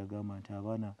n'omuyimbi omu yagamba nti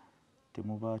abaana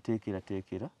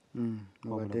temubateekerateekera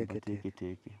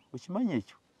bateeketeeke okimanyi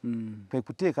ekyo kwe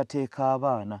kuteekateeka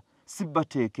abaana si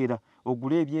bateekera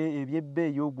ogule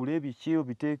ebyebbeeyi ogule ebiki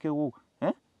obiteekewo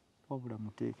wabula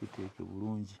muteeketeeke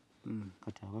bulungi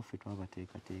kati abaffe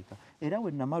twabateekateeka era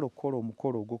bwe namala okukola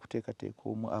omukolo ogw'okuteekateeka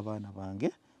abaana bange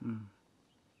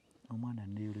omwana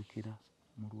neeyolekera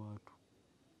mu lwatu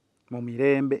mu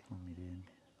mirembe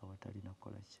awatalina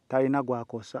kukola ki talina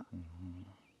gwakosa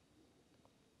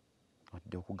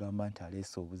wadde okugamba nti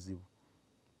aleese obuzibu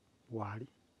waali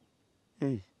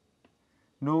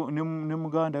ne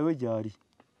muganda we gyali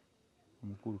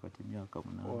omukulu kati emyaka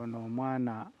 8 ono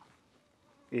omwana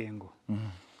Engo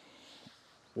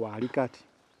waali kati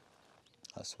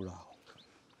asula awo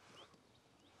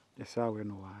essaawa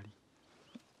eno waali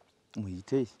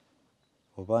muyite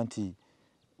oba nti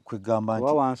kwegamba nti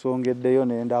oba wansongeddeyo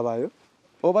ne ndabayo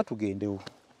oba tugendewo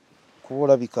kuba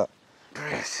olabika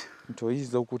nti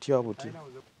oyinza okutya buti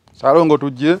Salongo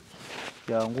tujje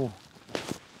jangu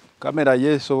kamera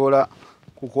yeesobola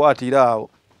kukwatira awo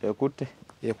ekutte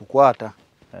ekukwata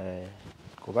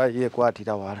kuba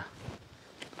yeekwatira wala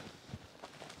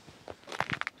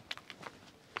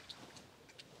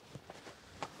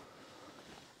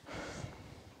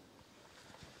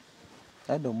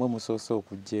ade omwe musoose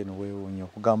okujja eno weewuunya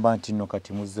okugamba nti nno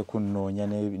kati muzze kunnoonya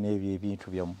n'ebyo ebintu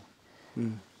byammwe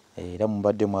era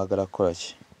mubadde mwagala kukola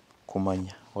ki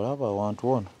kumanya olaba awantu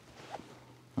wano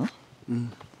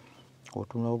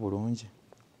otunulawo bulungi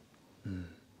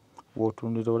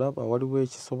bw'otundira olaba waliwo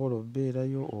ekisobola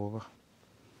obbeerayo oba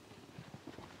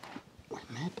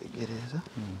neetegereza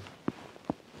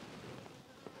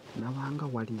nabanga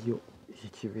waliyo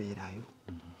ekibeerayo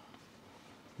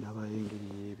ndabayo engeri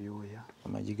y'ebyoya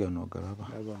amagi gano ogalaba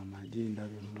ndaba amagi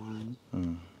ndaba emmwanyi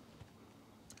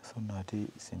so nno ate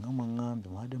singa mwaŋŋambe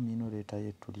mwadde mulina oleetayo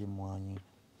ettuli emmwanyi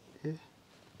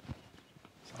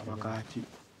sabakaaki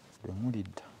bwe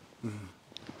mulidda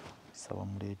saba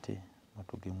muleete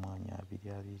matu g'emmwanyi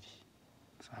 2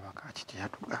 sabakaaki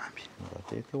teyatugambye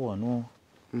ngateeke wano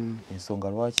ensonga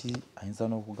lwaki ayinza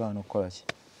n'okugaana okukola ki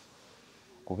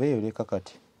kubeeyoleka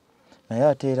kati naye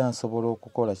ate era nsobola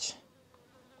okukola ki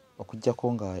okuggyako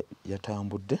nga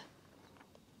yatambudde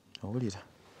owulira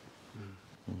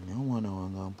naye omwana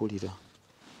wange ampulira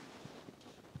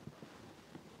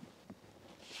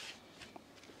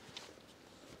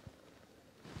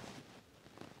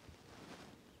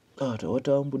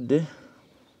tewatambudde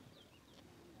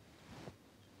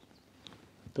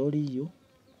toliyo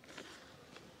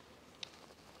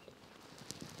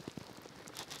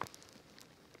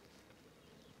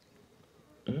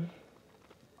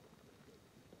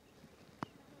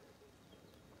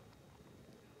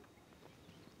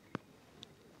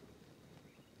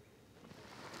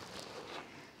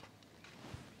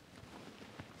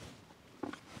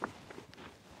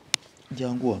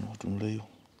jangu wano otunuleyo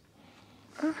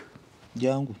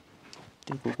jangu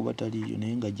teeka okuba taliiyo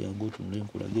naye nga jangu otunule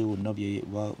nkulage wonna bwe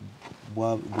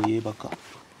yeebaka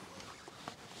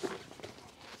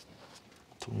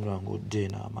tunula ng'odde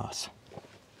n'amaaso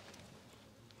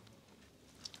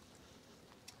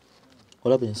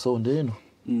olaba ensonda eno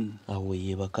awo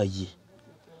weyeebaka ye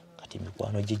kati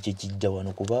mikwano gye gijja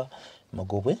wano kuba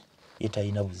Magobwe ye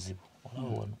talina buzibu olaba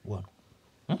wano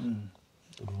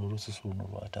luno olususu luno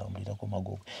lwatambulirako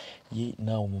Magobwe ye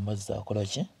naawe mu mazzi akola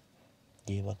ki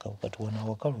yeebaka kati wano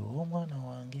awakalu olw'omwana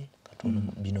wange katono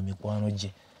bino mikwano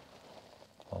gye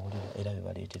wawulira era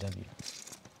bibaleetera bino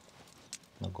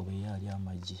Magobe yali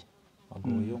amagi.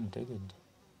 Magobe y'omutegedde.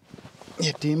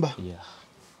 Yetimba. Yeah.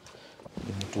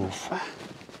 Mutuufu.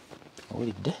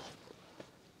 Olidde?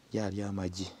 Yali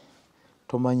amagi.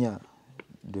 Tomanya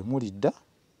de mulidda.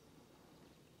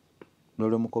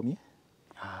 Nolo mukomye?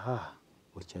 Aha.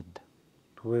 Okyadda.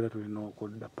 Tubeera tulina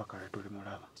okudda paka tuli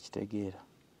mulaba. Kitegeera.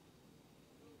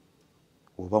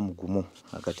 Oba mugumu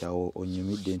akati awo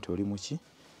onyumidde nti oli muki?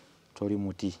 Toli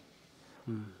muti.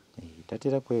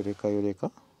 Tatera kweyoleka yoleka.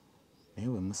 Naye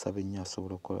we musaba ennyo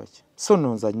asobola okukola ki? So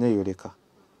nno nza nnyo yoleka.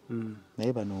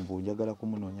 Naye bano mbu njagala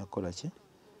kumunoonya kukola ki?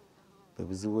 Bwe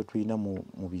buzibu bwe tulina mu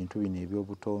bintu bino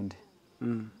eby'obutonde.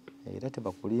 Era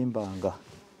tebakulimbanga.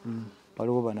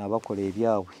 Waliwo bano abakola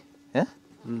ebyabwe.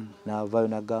 N'avaayo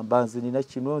n'agamba nze nina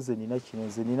kino, nze nina kino,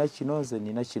 nze nina kino, nze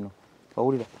nina kino.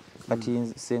 Wawulira?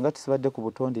 Kati senga tisibadde ku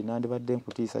butonde nandibadde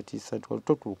nkutiisatiisa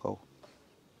totuukawo.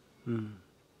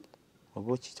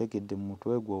 Oba okitegedde mu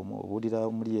mutwe gwo owulira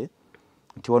omuli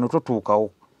nti wano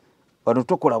totuukawo. Wano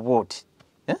tokola bw'oti.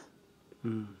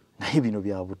 Naye bino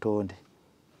bya butonde.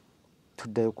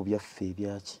 Tuddayo ku byaffe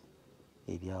ebyaki?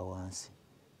 Ebya wansi.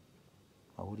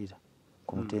 Wawulira?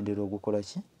 Ku mutendera ogukola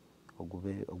ki?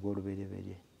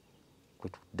 Ogw'olubereberye. Kwe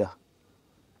tudda.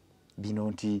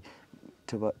 Bino nti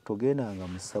togendanga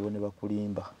mu ssabo ne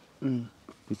bakulimba.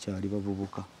 Tukyali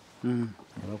bavubuka.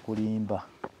 Ne bakulimba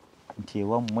nti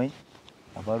ewammwe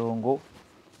abalongo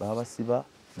babasiba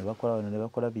ne bakola wano ne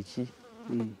bakola biki?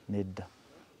 Nedda.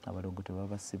 Abalongo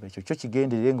tebabasiba. Ekyo kyo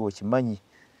kigenderere ng'okimanyi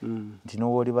nti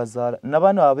n'owooli bazaala. Na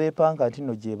bano abeepanga nti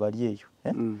nno gye bali eyo.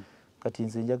 Kati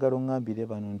nze njagala oŋŋambire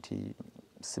bano nti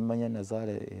simanya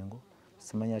nazaala engo,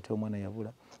 simanya ate omwana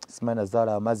yabula, simanya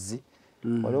nazaala amazzi.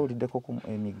 Wali owuliddeko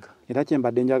emigga. Era kye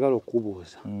mbadde njagala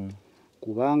okubuuza.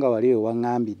 Kubanga wali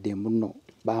ewaŋŋambidde muno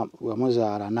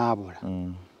wamuzaala n'abula.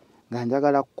 Nga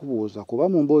njagala kukubuuza kuba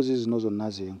mu mboozi zino zonna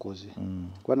zenkoze.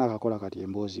 Kuba nakakola kati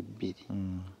emboozi 2.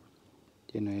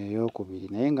 Eno ey'okubiri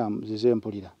naye nga zize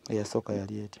mpulira. Eyasooka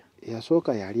yali etya?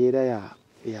 Eyasooka yali era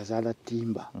eyazaala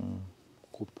ttimba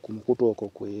ku mukutu okwo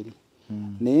kweri.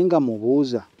 Naye nga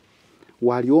mubuuza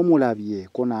wali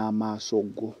omulabyeko n'amaaso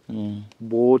go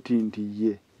bw'oti nti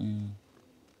ye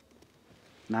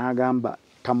n'agamba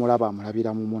tamulaba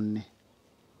amulabira mu munne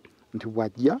nti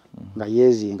bw'ajja nga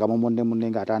yeezinga mu munne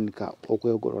ng'atandika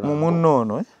okwegolola mu munne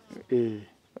ono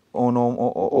ono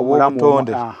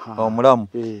obw'obutonde omulamu.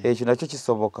 Ekyo nakyo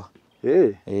kisoboka.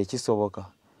 Kisoboka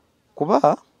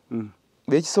kuba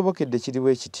bekisobokedde kiriwo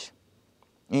ekiti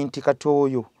nti kati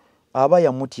oyo aba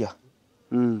yamutya.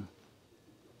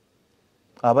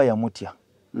 Aba yamutya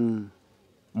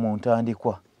mu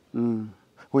ntandikwa.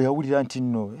 We yawulira nti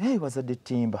nno wazadde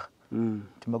ttimba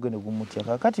ttimba gwe ne gumutya.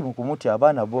 Kakati mu kumutya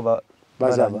abaana bo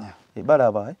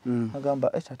balaba agamba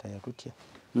taata yatutya,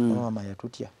 maama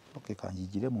yatutya.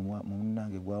 Kanjigire mu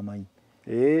munnange gw'amanyi.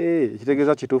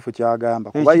 Ekitegeeza kituufu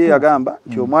kyagamba. Kuba ye yagamba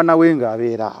nti omwana we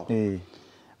ng'abeera awo.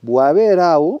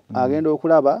 Bw'abeera awo agenda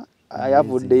okulaba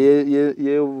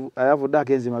ayavudde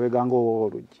agenze mabega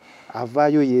ng'oluggi.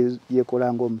 Avaayo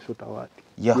yeekola ng'omusota waati.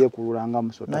 Yeekulula nga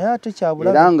musota. Naye ate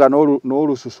kyabulabe. Era nga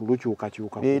n'olususu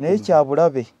lukyukakyuka. Naye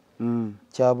kyabulabe.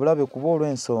 Kyabulabe kuba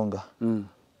olw'ensonga.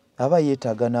 Aba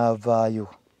yeetaaga n'avaayo.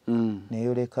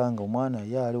 Neeyoleka nga omwana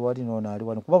ye ali wali n'ono ali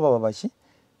wano. Kuba baba baki?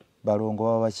 Balongo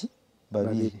baba baki?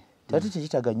 Babiri. Ate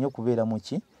tekitaaga nnyo okubeera mu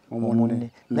ki? Mu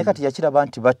munne. Naye kati yakiraba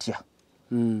nti batya.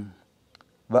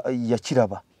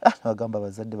 Yakiraba. Bagamba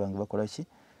abazadde bange bakola ki?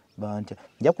 Bantya.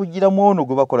 Nja kugiramu ono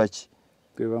gwe bakola ki?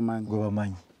 Gwe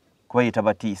bamanyi. Kuba ye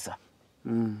tabatiisa.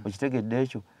 Okitegedde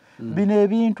ekyo? Bino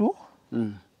ebintu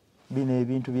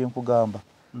bye nkugamba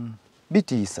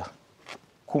bitiisa.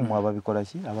 Kumwe ababikola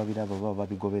ki? Ababiraba baba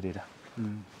babigoberera.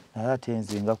 Naye ate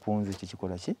nze nga kunze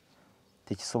tekikola ki?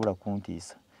 Tekisobola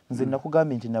kuntiisa. Nze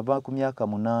nakugambye nti nava ku myaka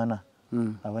 8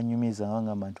 abanyumiza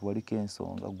ngamba nti waliko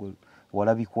ensonga gwe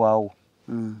walabikwawo.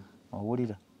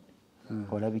 Owulira?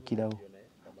 Walabikirawo.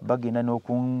 Bagenda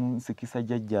n'okunsikisa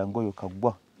jjajjange oyo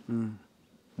Kaggwa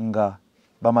nga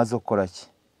bamaze okukola ki?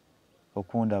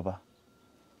 Okundaba.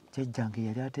 Jjajjange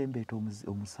yali atembeeta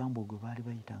omusambo gwe baali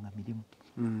bayitanga mirimu.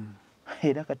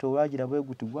 Era kati olwagira bwe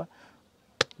guti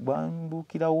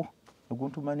gwambuukirawo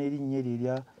oguntuma n'erinnya eryo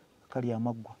erya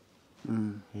Kalyamaggwa.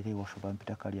 Era ewaffe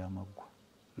bampita Kalyamaggwa.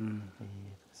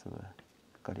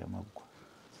 Kalyamaggwa.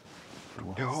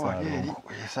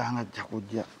 Oyesanga ajja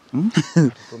kujja.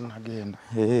 Tonnagenda.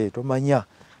 Tomanya.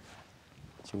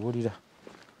 Kiwulira.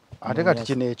 Ate kati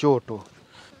kino ekyoto.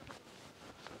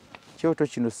 Ekyoto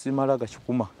kino simala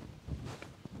gakikuma.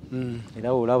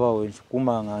 Era olaba we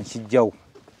nkikuma nga nkijjawo.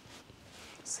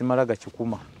 Simala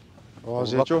gakikuma.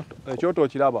 Ekyoto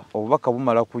okiraba. Obubaka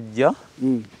bumala kujja.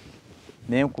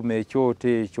 nenkuma ekyoto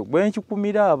ekyo bwe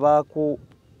nkikumira abaako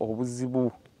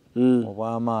obuzibu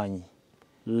obw'amaanyi.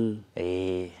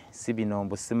 Si bino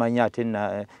mbu simanya ate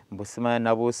mbu simanya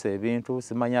nabuusa ebintu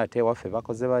simanya ate waffe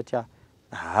bakoze batya.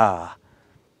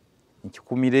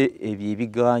 Nkikumire ebyo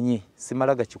ebiganye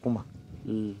simala gakikuma.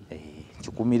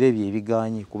 Nkikumire ebyo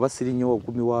ebiganye kuba siri nnyo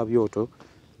obukumi wa byoto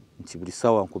nti buli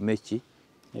ssaawa nkume ki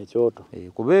ekyoto.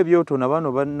 Kuba ebyoto na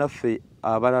bano bannaffe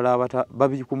abalala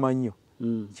babikuma nnyo.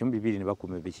 Kimu bibiri ne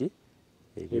bakuma biki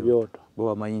ebyoto. Bo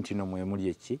bamanyi nti no mwemuli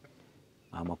eki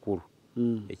amakulu.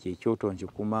 Ekyo ekyoto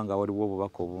nkikuma nga waliwo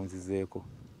obubaka obunzizeeko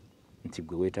nti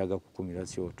gwe weetaaga kukumira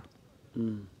kyoto.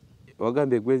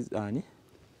 Wagambye gwe ani?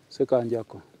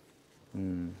 Sekanjako.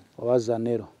 Oba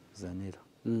Zanero.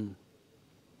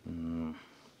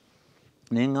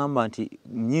 Neŋŋamba nti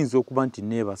nnyinza okuba nti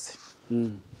neebase.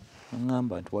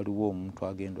 Neŋŋamba nti waliwo omuntu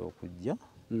agenda okujja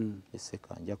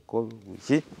Sekanjako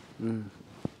buki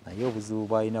naye obuzibu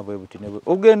bw'alina bwe buti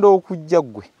ogenda okujja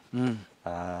ggwe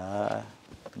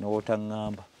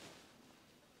n'otaŋŋamba.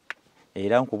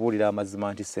 Era nkubuulira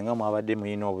amazima nti senga mwabadde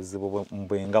mulina obuzibu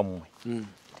bwenga mmwe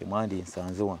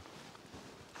temwandinsanze wano.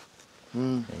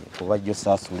 Kuba jjo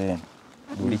saasula eno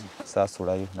buli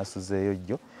saasulayo nasuzeeyo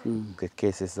jjo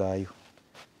nkekeesezaayo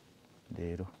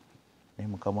leero naye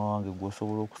mukama wange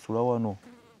gw'osobola okusula wano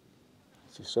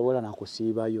sisobola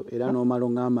nakusiibayo era n'omala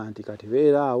oŋŋamba nti kati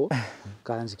beera awo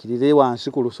kanzikirire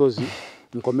wansi ku lusozi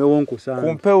nkomewo nkusanga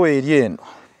ku mpewo eri eno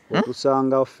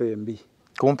otusanga ffembi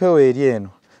ku mpewo eri eno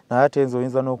naye ate nze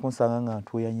oyinza n'okunsanga nga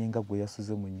ntuuyanye nga gwe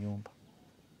yasuze mu nnyumba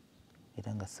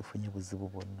era nga sifunye buzibu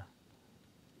bwonna.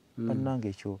 Bannange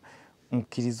ekyo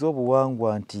nkkiriza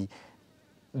obuwangwa nti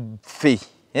ffe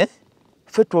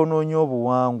twonoonye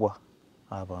obuwangwa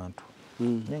abantu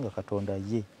naye nga Katonda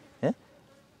ye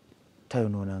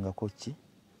tayonoonangako ki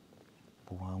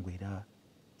buwangwa era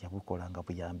yabukola nga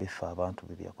buyambe ffe abantu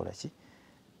be byakola ki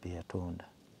bye yatonda.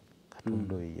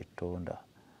 Katonda oyo yettonda.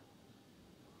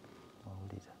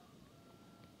 Awulira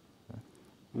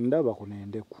ndaba kuno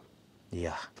endeku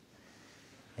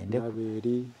endeku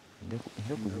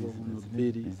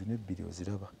eri zino ebbiri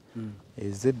oziraba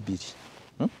ezebbiri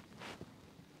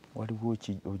waliwo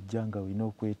ojja nga olina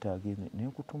okwetaaga naye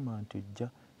kutuma nti ojja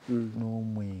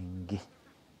n'omwenge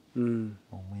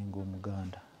omwenge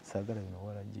omuganda saagala bino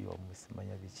walagiwa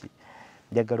musimanya biki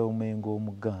njagala omwenge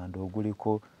omuganda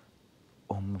oguliko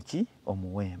omuki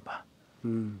omuwemba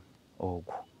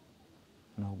ogwo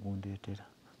n'ogundeetera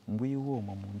mbwiwo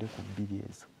omwo mu ndeku bbiri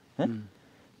ezo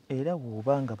era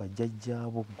bw'obanga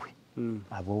bajjajjaabo ggwe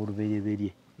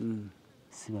ab'olubereberye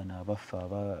si bano abaffe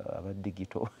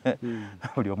abadigito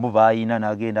buli omu baayina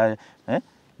n'agenda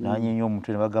n'anyeenya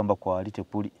omutwe ne bagamba kwali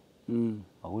tekuli.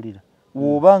 Awulira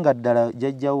bw'obanga ddala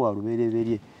jjajjawo wa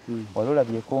lubereberye wali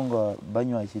olabyeko nga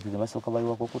banywa ekintu ne basooka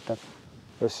bayiwako ku ttaka.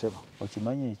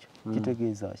 Okimanyi ekyo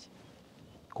kitegeeza ki?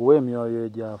 Kuwa emyoyo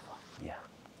egyafa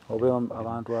oba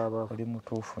abantu abafu. Oli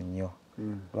mutuufu nnyo.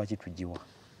 Lwaki tugiwa?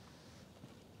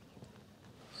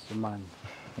 Simanyi.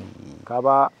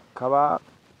 Kaba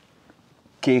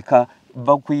keeka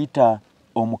bakuyita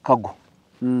omukago.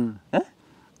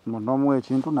 Munomu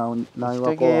ekintu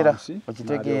nayiwako wansi.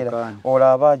 Okitegeera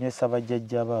olaba anywesa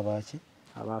bajjajjaabo abaki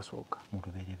abaasooka mu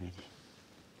lubereberye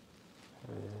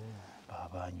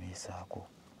baba anywesaako.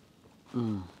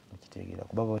 Okitegeera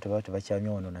kuba bo tebaba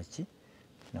tebakyanywa wano naki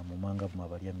namumanga mu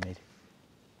abalya mmere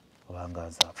obanga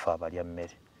nzaafa abalya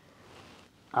mmere.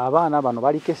 Abaana bano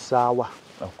baliko essaawa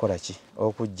okukola ki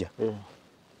okujja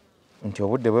nti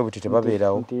obudde bwe buti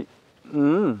tebabeerawo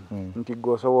nti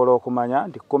gweosobola okumanya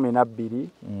nti 12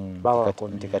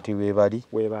 nti kati weebali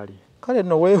kale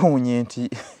nno weewuunye nti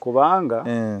kubanga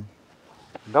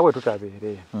nga bwe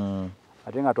tutabeere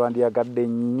ate nga twandiyagadde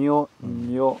nnyo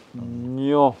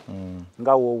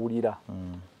nga woowulira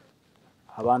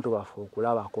abantu baffe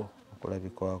okulabako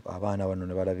abaana bano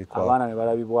ne balabikwa abaana ne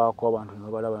balabibwako abantu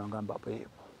ne balaba ngamba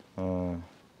beebu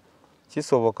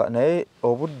kisoboka naye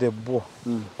obudde bwo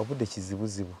obudde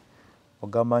kizibuzibu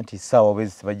ogamba nti ssaawa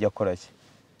obwezi tibajja kukola ki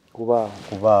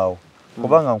kubaawo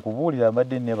kubanga nkubuulira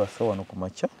mbadde neebasa wano ku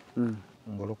makya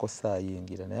ngoloko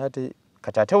saayingira naye ate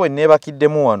kati ate we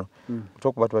neebakiddemu wano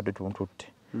okuba tubadde tuntutte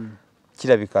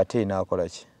kirabika ate naakola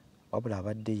ki wabula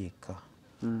abadde yekka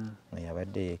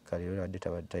abadde yekka leero abadde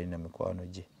tabadde talina mikwano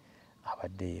gye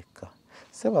abadde yekka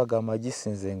sebagamba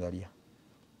gisinze nga lya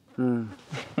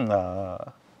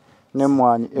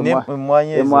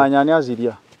emmwanyi ani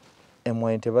azirya?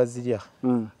 Emmwanyi tebazirya.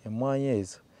 Emmwanyi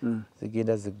ezo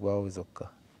zigenda ziggwawo zokka.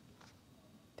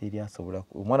 Teri asobola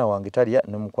omwana wange talya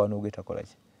n'omukwano gwe takola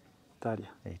ki?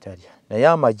 Talya. Naye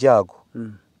amagi ago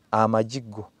amagi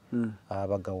go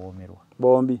aba gawoomerwa.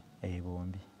 Bombi?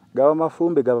 Bombi. gaba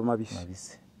mafumbe gaba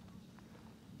mabisi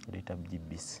leeta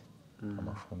bisi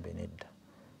amafumbe nedda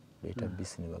leeta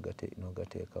bisi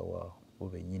nogateeka waawo bo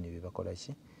bennyini bebakola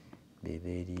ki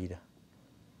bebeeriira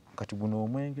kati guno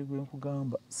omwenge gwe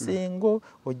nkugamba singa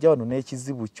ojja wano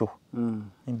n'ekizibu kyo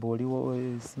mba oliwo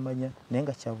simanya naye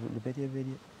nga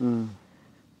kyabuberyeberye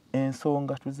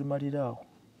ensonga tuzimalira awo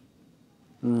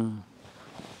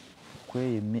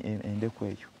kweyo endeku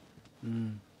eyo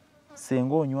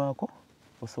singa onywako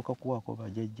osooka kuwaako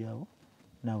bajjajjaabo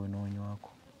naawe n'onywako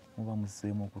muba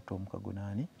muzeemu okutta omukago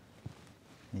naani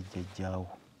ne jjajjaawo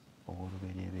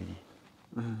obw'oluberyeberye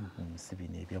si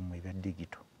bino ebyammwe ebya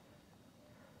digito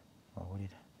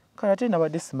owulira kale ate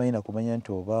nabadde simanyi nakumanya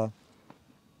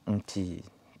nti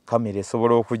kamera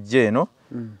esobola okujja eno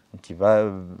nti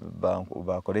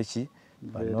bakole ki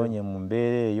banoonye mu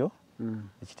mbeera eyo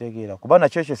ekitegeera kuba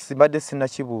nakyo ekyo simbadde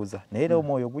sinnakibuuza naye era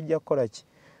omwoyo gujja kukola ki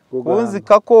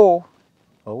kunzikako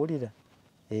owulira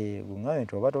guŋŋaye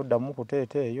nti oba toddamu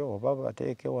kuteeta eyo oba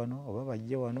bateeke wano oba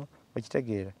bajje wano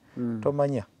okitegeera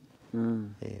tomanya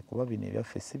kuba bino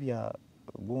ebyaffe si bya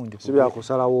gundi si bya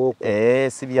kusalawo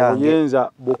si byange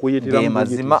oyenza bokuyitira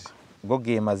mazima go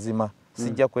ge mazima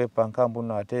sijja kwepanka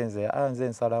mbuno ate nze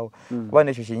nsalawo kuba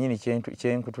nekyo kyennyini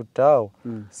kyenkututtaawo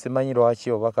simanyi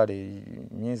lwaki oba kale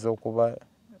nyinza okuba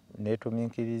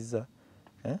neetuminkiriza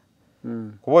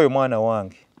kuba oyo mwana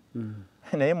wange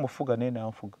naye mufuga naye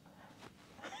nanfuga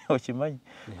okimanyi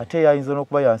ate yayinza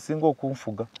n'okuba yansinga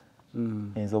okunfuga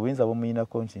nze obuyinza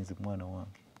bumuyinako nti nze mwana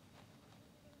wange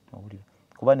owulira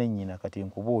kuba nennyina kati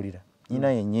nkubuulira nyina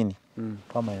yennyini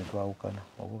twamanya twawukana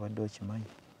oba obadde okimanyi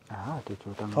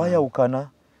twayawukana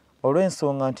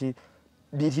olw'ensonga nti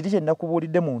kiri kye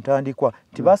nakubuulidde mu ntandikwa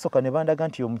nti baasooka ne bandaga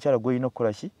nti omukyala gw'olina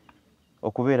okukola ki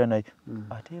okubeera naye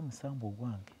ate musambu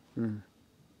ogwange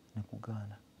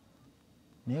nekugaana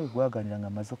naye we gwaganira nga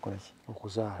amaze okukola ki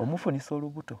omufunisa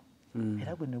olubuto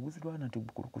era gwe ne guzirwana nti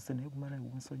gukulukuse naye gumala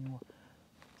gunsonyiwa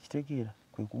kitegeera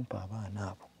kwe kumpa abaana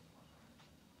abo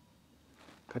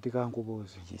kati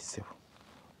kankubuuze gisebo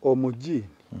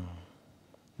omugiini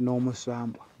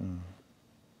n'omusambwa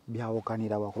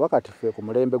byawukanira wa kuba kati ffe ku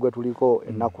mulembe gwe tuliko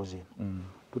ennaku zino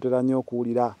tutera nnyo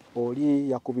okuwulira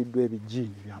oli yakubiddwa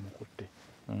ebijiini byamukutte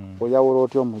oyawula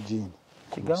otya omugiini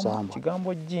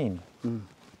kigambo jiini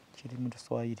kiri mu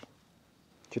Kiswahili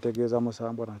kitegeeza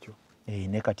musambwa nakyo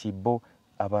ne kati bo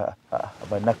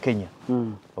abannakenya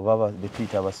oba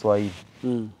betuyita abaswahili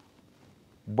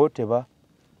bo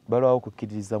balwawo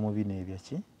okukkiririza mu bino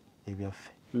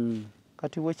ebyaffe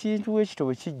kati wekintu wekito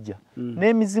bwe kijja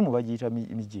n'emizimu bagiyita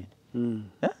mijiini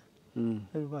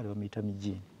baali bamuyita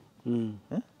mijiini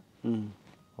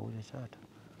owulira kyata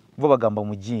bo bagamba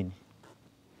mujiini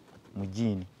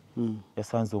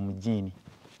yasanze omujiini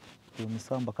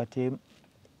omusamba kati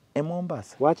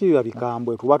Mombasa lwaki biba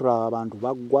bikambwe tuba tulaba abantu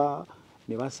baggwa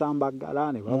ne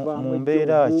basambagala ne bava mu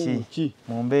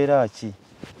mbeera ki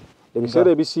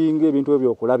ebiseera ebisinga ebintu ebyo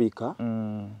okulabika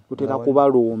tutera kuba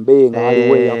lumbe nga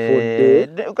waliwo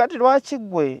eyafudde kati lwaki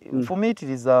gwe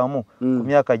nfumiitirizaamu ku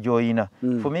myaka gy'olina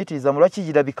nfumiitirizaamu lwaki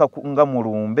girabika nga mu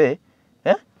lumbe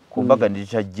ku mbaga ne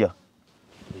gitajja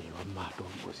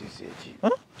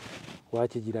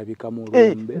lwaki girabika mu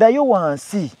lumbe ddayo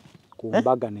wansi ku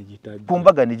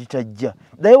mbaga ne gitajja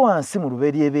ddayo wansi mu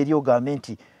lubeeryebeerye ogambe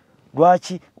nti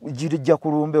lwaki girijja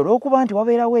ku lumbe olw'okuba nti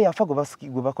wabeerawo eyafa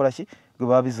gwe bakola ki gwe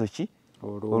babizo ki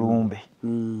olumbe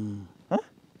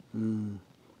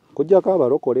kujjako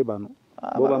abalokole bano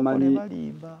bo bamanyi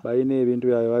balina ebintu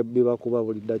bye bakuba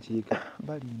buli ddakiika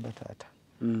balimba taata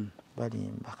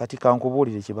balimba kati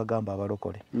kankubuulire kye bagamba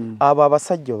abalokole abo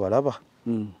abasajja balaba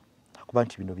akuba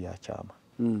nti bino byakyama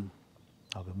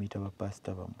abo bemuyita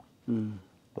bapasita bammwe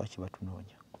lwaki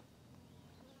batunoonya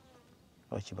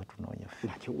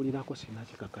nakiwulirako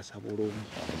sinakikakasa bulungi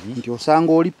nti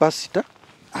osanga oli pasita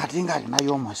ate nga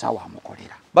alinayo omusawo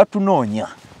amukolera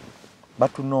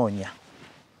batunoonya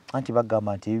anti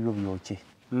bagamba nti ebyo byokye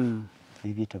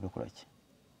ebyo tabikola ki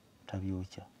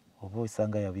tabyokya oba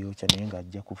osanga yabyokya naye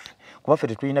ng'ajja kuffe kuba ffe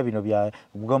tetulina bino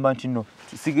kugamba nti nno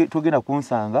tugenda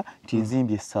kunsanga nti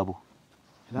nzimbye essabo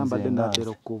era mbadde natera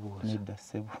okukubuuza nedda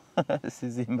ssebo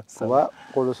sizimba ssabo kuba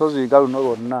ku lusozi nga luno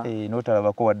lwonna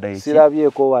n'otalabako wadde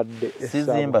sirabyeko wadde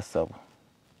sizimba ssabo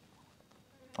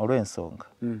olw'ensonga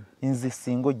nze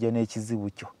singa ojja n'ekizibu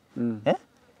kyo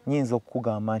nyinza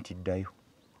okukugamba nti ddayo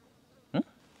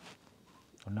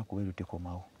olunaku bwe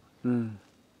lutekomawo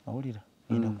awulira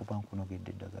ngenda kuba nkunogedde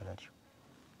eddagala lyo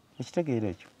ekitegeera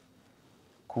ekyo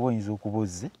kuba oyinza okuba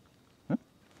ozze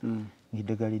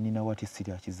ng'eddagala ennina wati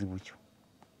sirya kizibu kyo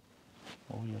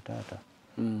owulira taata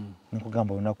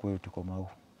nkugamba olunaku bwe lutekomawo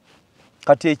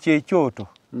kati ekyo ekyoto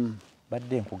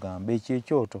badde nkugamba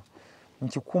ekyekyoto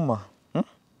nkikuma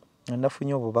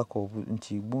nafunye obubaka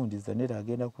nti bundiza nera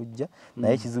agenda kujja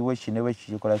naye kizibu ekinewe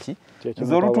kikola ki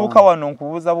nze olutuuka wano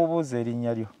nkubuuza bubuuza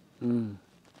erinnya lyo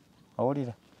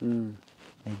awulira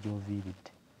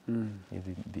negyoviiridde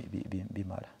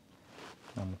bimala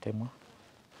namutemwa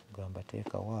gamba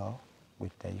teekawaawo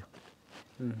gweddayo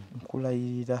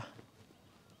nkulayirira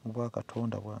obwa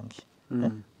Katonda bwange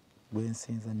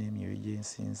bwensinza n'emyoyo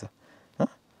gyensinza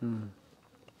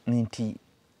nti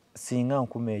singa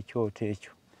nkuma ekyoto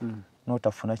ekyo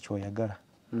n'otafuna kyoyagala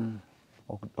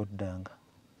oddanga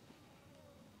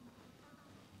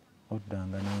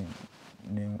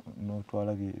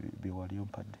n'otwala byewali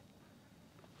ompadde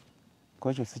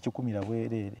kwekyo sikikumira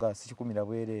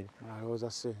bwereere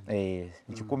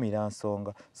nkikumira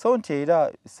nsonga so nti era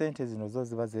sente zino zo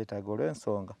ziba zeetaaga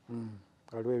olw'ensonga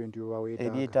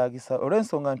ebyetaagisa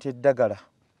olw'ensonga nti eddagala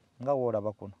nga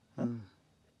woolaba kuno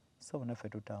so naffe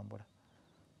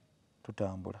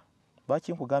tutambula lwaki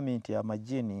nkugambye nti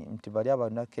amajiini nti bali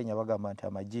Abannakenya bagamba nti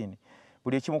amajiini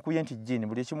buli ekimukubye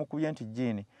nti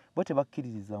jiini bo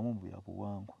tebakkiririzaamu bya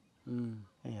buwangwa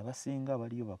abasinga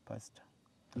baliyo bapasita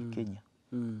Kenya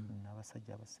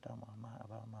n'abasajja abasiraamu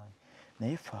ab'amaanyi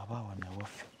naye ffe abaawana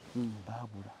waffe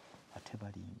baabula ate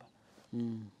balimba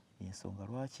ensonga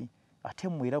lwaki ate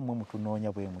mmwe era mmwe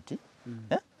mutunoonya bwe muti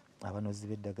abanozi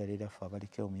b'eddagala era ffe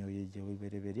abaliko emyoyo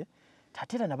egy'ebibereberye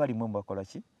ate era nabali mmwe mubakola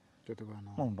ki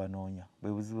mubanoonya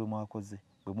bwe buzibu mwakoze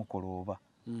bwe mukola oba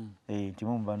nti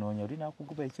mubanoonya oli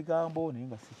nakuguba ekigambo naye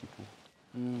nga si kituufu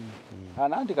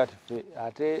nanti kati ffe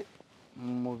ate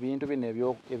mu bintu bino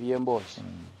ebyemboozi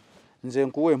nze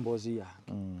nkuwa emboozi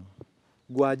yange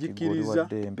gwagikiriza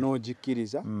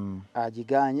n'ogikkiriza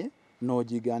agiganye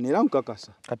n'ogigaana era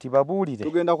nkakasa kati babuulire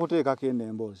tugenda kuteekako eno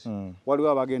emboozi waliwo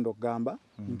abagenda okugamba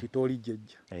nti toli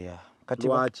jjejja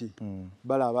lwaki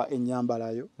balaba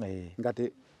ennyambalayo nga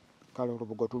kale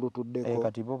olubugo tulutuddeko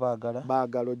kati bo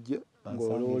baagala ojje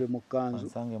ng'olole mu kkanzu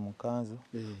nsange mu kkanzu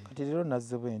kati leero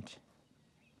nazze bwe nti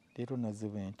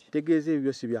tegeeza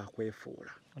ebyo si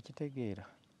byakwefuula okitegeera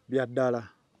bya ddala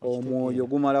omwoyo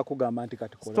gumala kugamba nti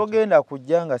kati kola togenda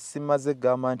kujja nga simaze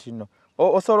gamba nti no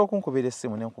osobola okunkubira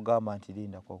essimu ne nkugamba nti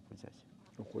lindako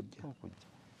okujja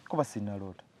kuba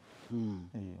sinnaloota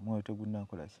mwoyo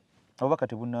tegunnankola ki obubaka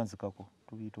tebunnanzikako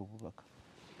tubiyita obubaka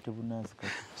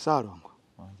tebunnanzikako Saalongo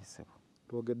wangisebo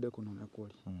twogedde kuno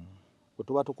nekuli bwe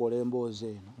tuba tukola emboozi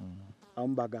eno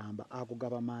abamu bagamba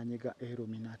akugaba maanyi ga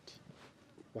Illuminati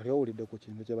wali owulidde ku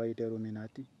kintu kye bayita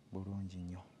Illuminati bulungi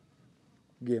nnyo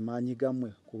ge maanyi gammwe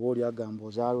kuba oli agamba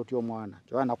ozaala otya omwana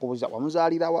kyoba nakubuuza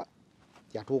wamuzaalirawa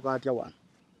yatuuka atya wano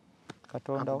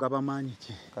akugaba maanyi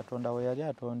ki Katonda we yali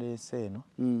atonda ensi eno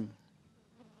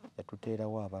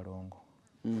yatuteerawo abalongo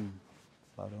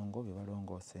balongo be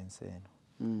balongoosa ensi eno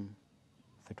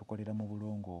ffe tukolera mu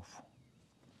bulongoofu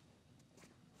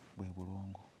bwe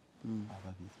bulongo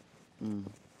ababiri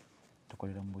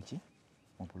tukolera mu buki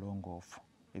mu bulongoofu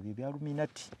ebyo bya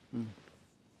Illuminati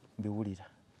mbiwulira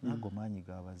nago maanyi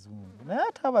g'abazungu naye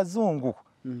ate abazungu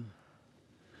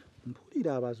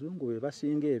mpulira abazungu be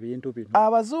basinga ebintu bino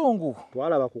abazungu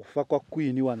twalaba ku kufa kwa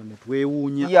Queen wano ne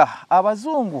twewuunya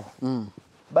abazungu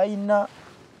balina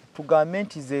tugambe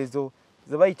nti zeezo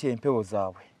ze bayita empewo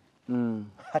zaabwe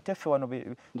ate ffe wano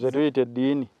nze tuyita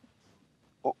eddiini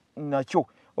nakyo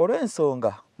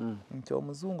olw'ensonga nti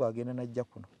omuzungu agenda najja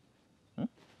kuno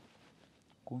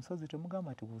ku nsozi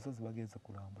temugamba nti ku nsozi bagenze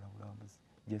kulambula bulambuzi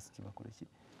jesi kibakole ki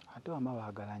ate wama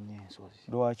baagala nnyo ensozi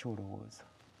lwaki olowooza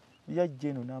yajja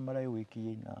eno n'amalayo wiiki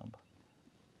y'enamba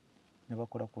ne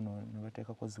bakola kuno ne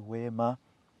bateekako ziweema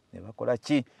ne bakola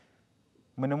ki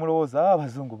mwe ne mulowooza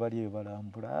abazungu bali eyo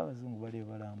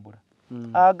balambula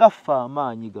agafa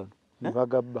amaanyi gano ne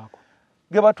bagabbako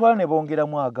ge batwala ne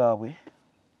bongeramu agaabwe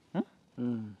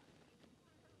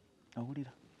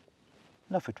awulira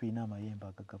naffe tulina amayembe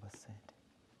agagaba ssente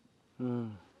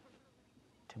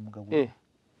temugabula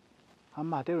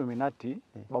amma ate Illuminati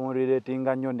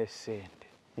bamulireetinga nnyo ne ssente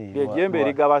lyejjembe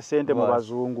erigaba ssente mu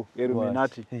bazungu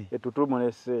Illuminati etutumu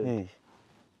ne ssente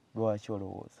lwaki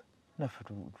olowooza naffe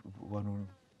wano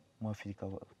mu Afirika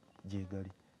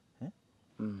gyegali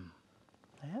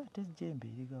naye ate ejjembe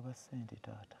erigaba ssente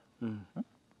taata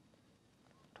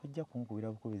tojja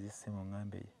kunkubira bukubizi essimu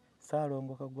ngambe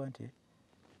Saalongo kagwa nti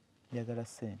njagala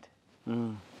ssente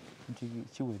nti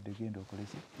kiwedde genda okole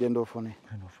ki genda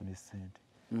ofune ssente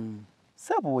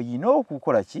saba oyina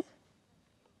okukola ki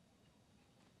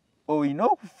oyina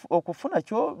okufuna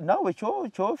naawe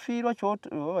kyofiirwa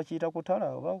bakiyita kutala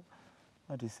oba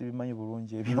anti sibimanyi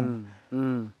bulungi ebyo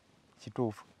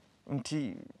kituufu nti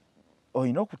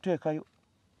oyina okuteekayo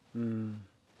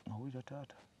awulira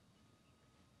taata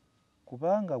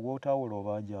kubanga gw'otawula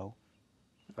obanjawo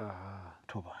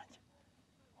tobanja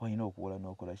olina okuwola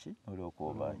n'okola ki olyoka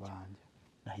obanja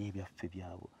naye ebyaffe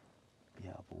byabo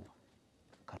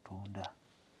Katonda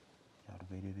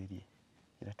yalubereberye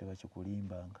era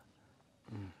tebakikulimbanga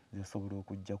zosobola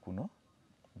okujja kuno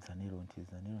zaniro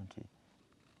nti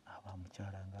aba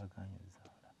mukyala ng'aganye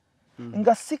Eyazaala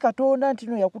nga si Katonda nti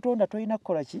no yakutonda tolina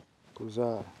kukola ki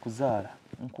kuzaala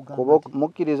kuba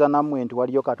mukkiriza nammwe nti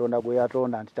waliyo Katonda gwe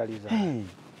yatonda nti talizaala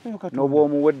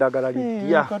n'obwomuwa eddagala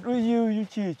litya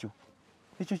kikyo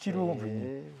ekyo kirungi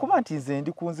kuba nti nze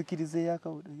ndi kunzikiriza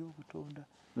ey'obutonda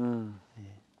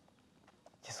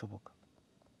kisoboka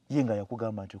ye nga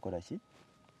yakugamba nti kola ki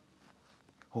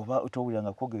oba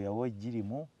towuliranga kwogera yawo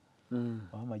ejjirimu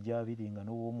oba amagye abiri nga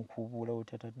n'ow'omukubuula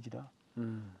otatagira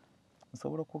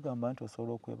nsobola okugamba nti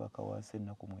osobola okwebaka wansi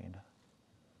ennaku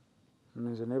 9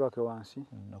 nze neebake wansi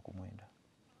ennaku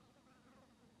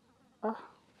 9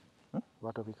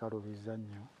 batobikalubiza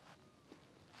nnyo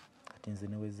kati nze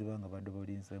neweziba nga badde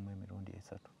bolinzeemu emirundi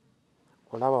 3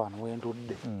 olaba wano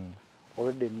wentudde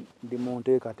olwedde ndi mu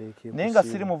nteekateeka naye nga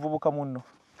siri muvubuka munno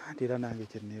ati era nange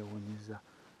kyenneewuunyiza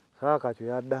saakakyo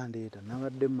yaddandeeta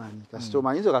nabadde mmanyi kasita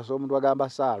omanyizo kasita omuntu agamba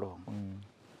Saalongo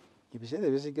ebiseera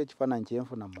ebisiga ekifaananyi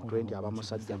kyenfuna mu mutwe nti aba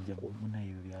musajja mukulu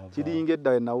kiringa edda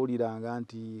we nawuliranga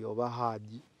nti oba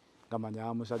Haaji nga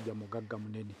manya musajja mugagga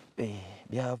munene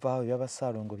byavaawo byaba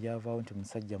Saalongo byavaawo nti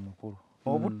musajja mukulu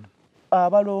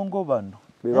abalongo bano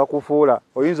be bakufuula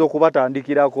oyinza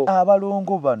okubatandikirako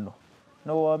abalongo bano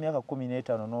n'owa myaka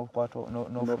 15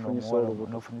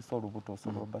 n'ofunisa olubuto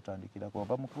osobola obatandikirako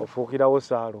ofuukirawo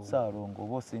Saalongo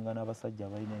oba osinga n'abasajja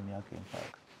abalina emyaka 6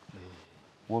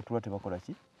 wootula tebakola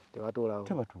ki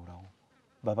tebatuulawo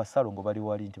baba Saalongo bali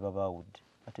wali nti babaawudde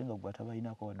ate nga gwe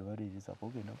atabalinako wadde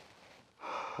baliririzako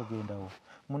ogendawo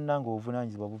munnange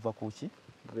obuvunaanyizibwa buva ku ki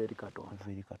buva eri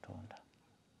Katonda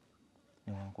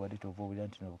newankubadde tova owulira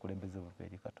nti n'obukulembeze buva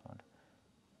eri Katonda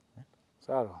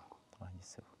Saalongo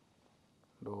wanyisibwa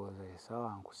ndowooza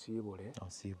esaawa nkusiibule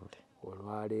onsiibule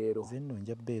olwaleero nze nno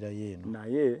nja bbeerayo eno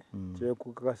naye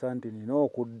kyekukakasa nti nina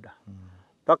okudda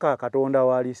paka Katonda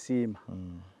waalisiima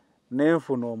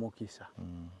nenfuna omukisa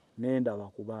nendaba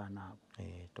ku baana abo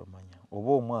tomanya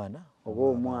oba omwana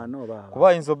oba kuba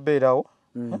ayinza obbeerawo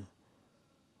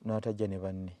n'atajja ne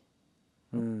banne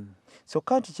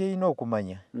kyokka nti kyerina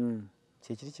okumanya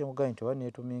kyekiri kyemugambye nti oba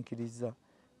neetumiikiriza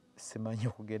simanyi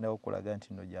okugendawo okulaga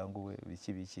nti no jangu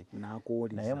biki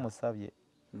naye musabye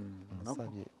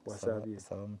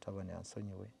saba mutabani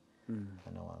ansonyiwe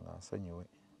mwana wange ansonyiwe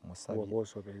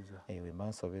musabye mba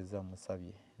nsobeza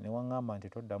musabye newaŋŋamba nti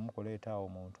toddamu kuleeta awo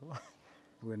omuntu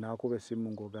we naakuba essimu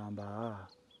ng'ogamba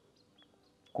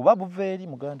kuba buva eri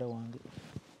muganda wange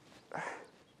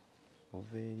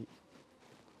buva eri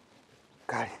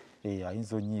kale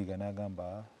ayinza onyiiga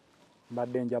n'agamba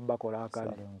mbadde nja bakola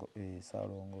akale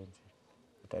Saalongo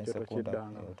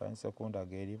otandise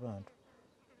kundaga eri bantu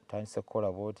otandise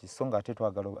kukola bwoti so nga ate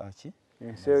twagala aki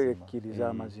ensi ekkiriza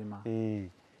amazima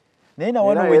naye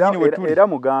nawano wenyini wetuli era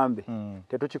mugambe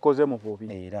tetukikoze mu bubi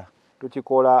era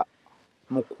tukikola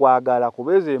mu kwagala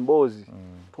kubeza emboozi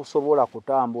tusobola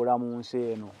kutambula mu nsi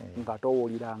eno nga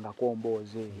towulirangako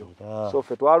mboozi eyo so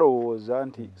ffe twalowooza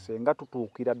nti senga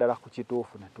tutuukira ddala ku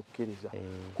kituufu ne tukkiriza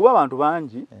kuba abantu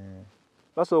bangi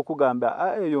basobola okugamba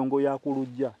eyo ngo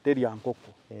yakulujja terya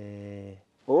nkoko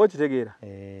oba okitegeera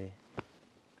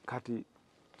kati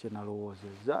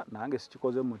kyenalowoozezza nange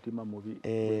sikikoze mu mutima mubi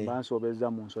mba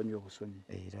nsobezza mu nsonyi obusonyi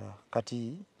era kati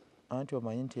anti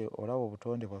omanyi nti olaba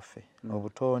obutonde bwaffe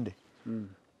obutonde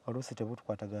oluusi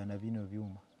tebutukwatagana na bino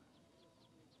byuma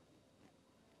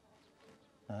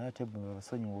naye ate bwe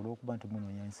basonyiwa olw'okuba nti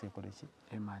munoonya nsi ekole ki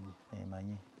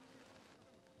emanyi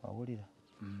wawulira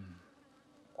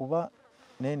kuba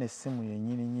nene essimu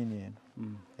yennyini eno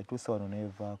etuuse wano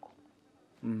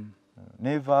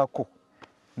neevaako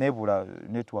nebula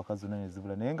netiwaka zonna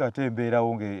nezibula naye ng'ate embeerawo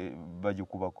nga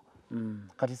bagikubako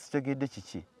kati sitegedde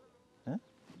kiki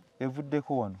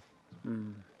evuddeko wano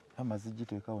amazi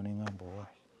giteekawo neŋŋamba owa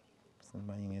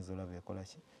simanyi ngenza olaba ekola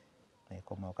ki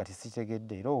nekomawo kati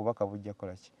sitegedde era obubaka bujja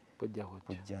kukola ki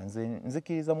bujja nze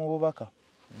nzikiriza mu bubaka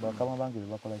bakama bange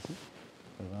bebakola ki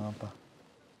bebampa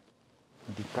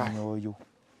ndi kunyoyo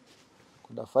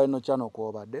kuda final channel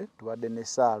kwobadde tubadde ne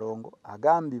Saalongo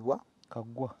agambibwa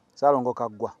Saalongo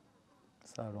Kaggwa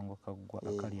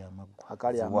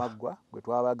akali amaggwa gwe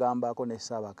twabagambako ne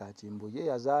Ssaaba Katimbu ye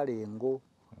yazaala Engo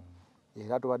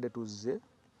era tubadde tuzze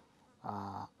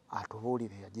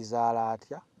atubuulire yagizaala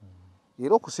atya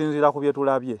era okusinziira ku bye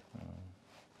tulabye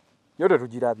yo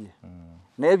tetugirabye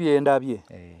naye byendabye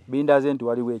bindaze nti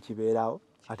waliwo ekibeerawo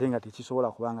ate nga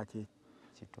tekisobola kubanga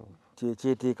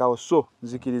kyeteekawo so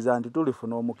nzikiriza nti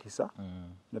tulifuna omukisa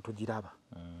ne tugiraba.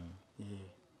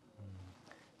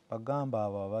 Bagamba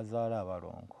abo abazaala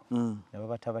abalongo ne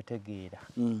baba tabategeera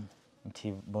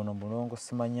nti bono mulongo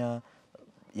simanya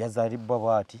yazaalibwa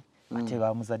bw'ati ate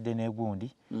baamuzadde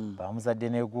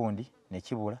n'egundi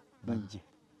nekibula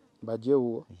bajje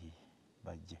wo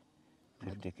bajje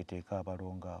tuteeketeeka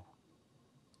abalongo abo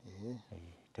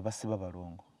tebasiba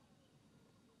balongo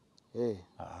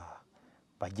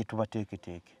bajje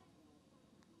tubateeketeeke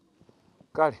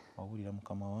kale wawulira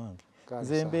mukama wange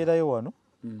nze mbeerayo wano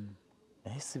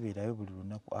naye sibeerayo buli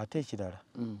lunaku ate ekirala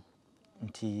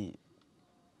nti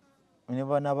ne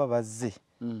banaaba bazze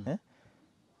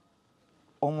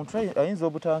omuntu ayinza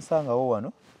obutansangawo wano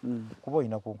kuba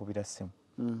olina kunkubira ssimu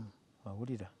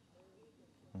awulira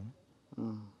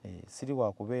siri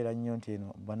wakubeera nnyo nti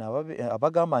eno bano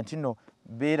abagamba nti nno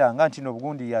beeranga nti no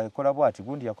gundi yakola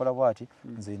bw'ati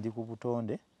nze ndi ku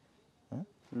butonde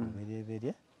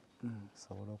obereberye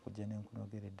sobola okujja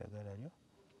nenkunogera eddagala lyo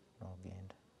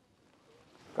n'ogenda.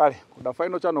 Kale kuda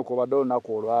final channel ko badde olunaku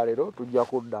olwaleero tujja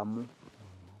kuddamu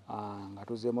nga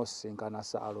tuzzeemu osisinkana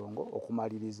Ssaalongo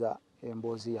okumaliriza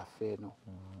emboozi yaffe eno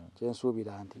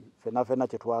kyensuubira nti ffenna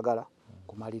kye twagala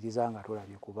kumaliriza nga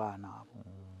tulabye ku baana abo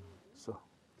so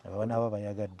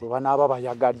banaaba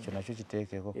bayagadde ekyo nakyo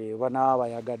kiteekeko banaaba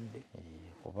bayagadde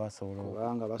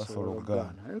kubanga basobola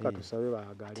okugaana naye katusabe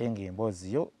bayagale ate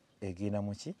ng'emboozi yo egenda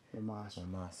mu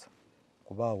maaso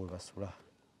kuba awo basula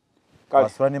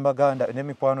basula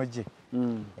n'emikwano gye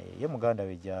ye muganda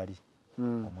we gyali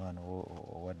omwana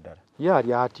owaddala ye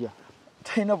ali atya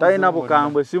talina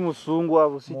bukambwe si musungu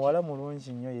abusiki muwala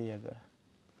mulungi nnyo yeeyagala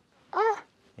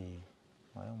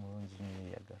muwala mulungi nnyo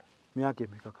yeeyagala myaka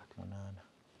emeka kati 8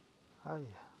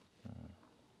 aya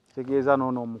kitegeeza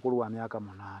noono omukulu wa myaka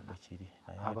 8 kiri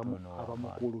aba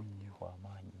mukulu nnyo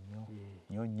wamaanyi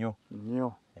nnyo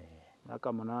myaka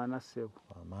 8 ssebo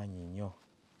wamaanyi nnyo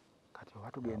kati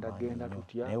oba tugenda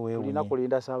tutya tulina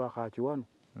kulinda Ssaabakaaki wano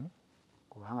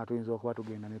kubanga tuyinza okuba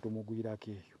tugenda ne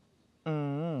tumugwirako eyo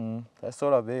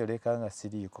tasobola beeyoleka nga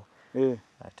siriiko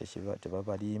ate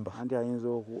tebabalimba anti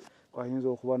ayinza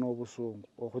okuba n'obusungu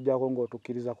okujjako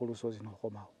ng'otukkiriza ku lusozi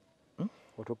n'okomawo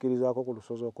otukkirizaako ku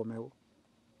lusozi okomewo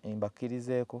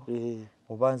mbakkirizeeko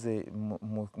oba nze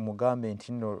mugambe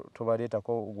nti nno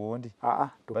tobaleetako gundi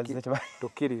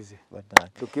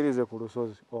tukkirize ku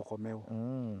lusozi okomewo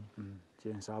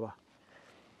kyensaba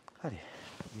kale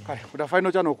kuda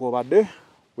final channel kwobadde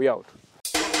we out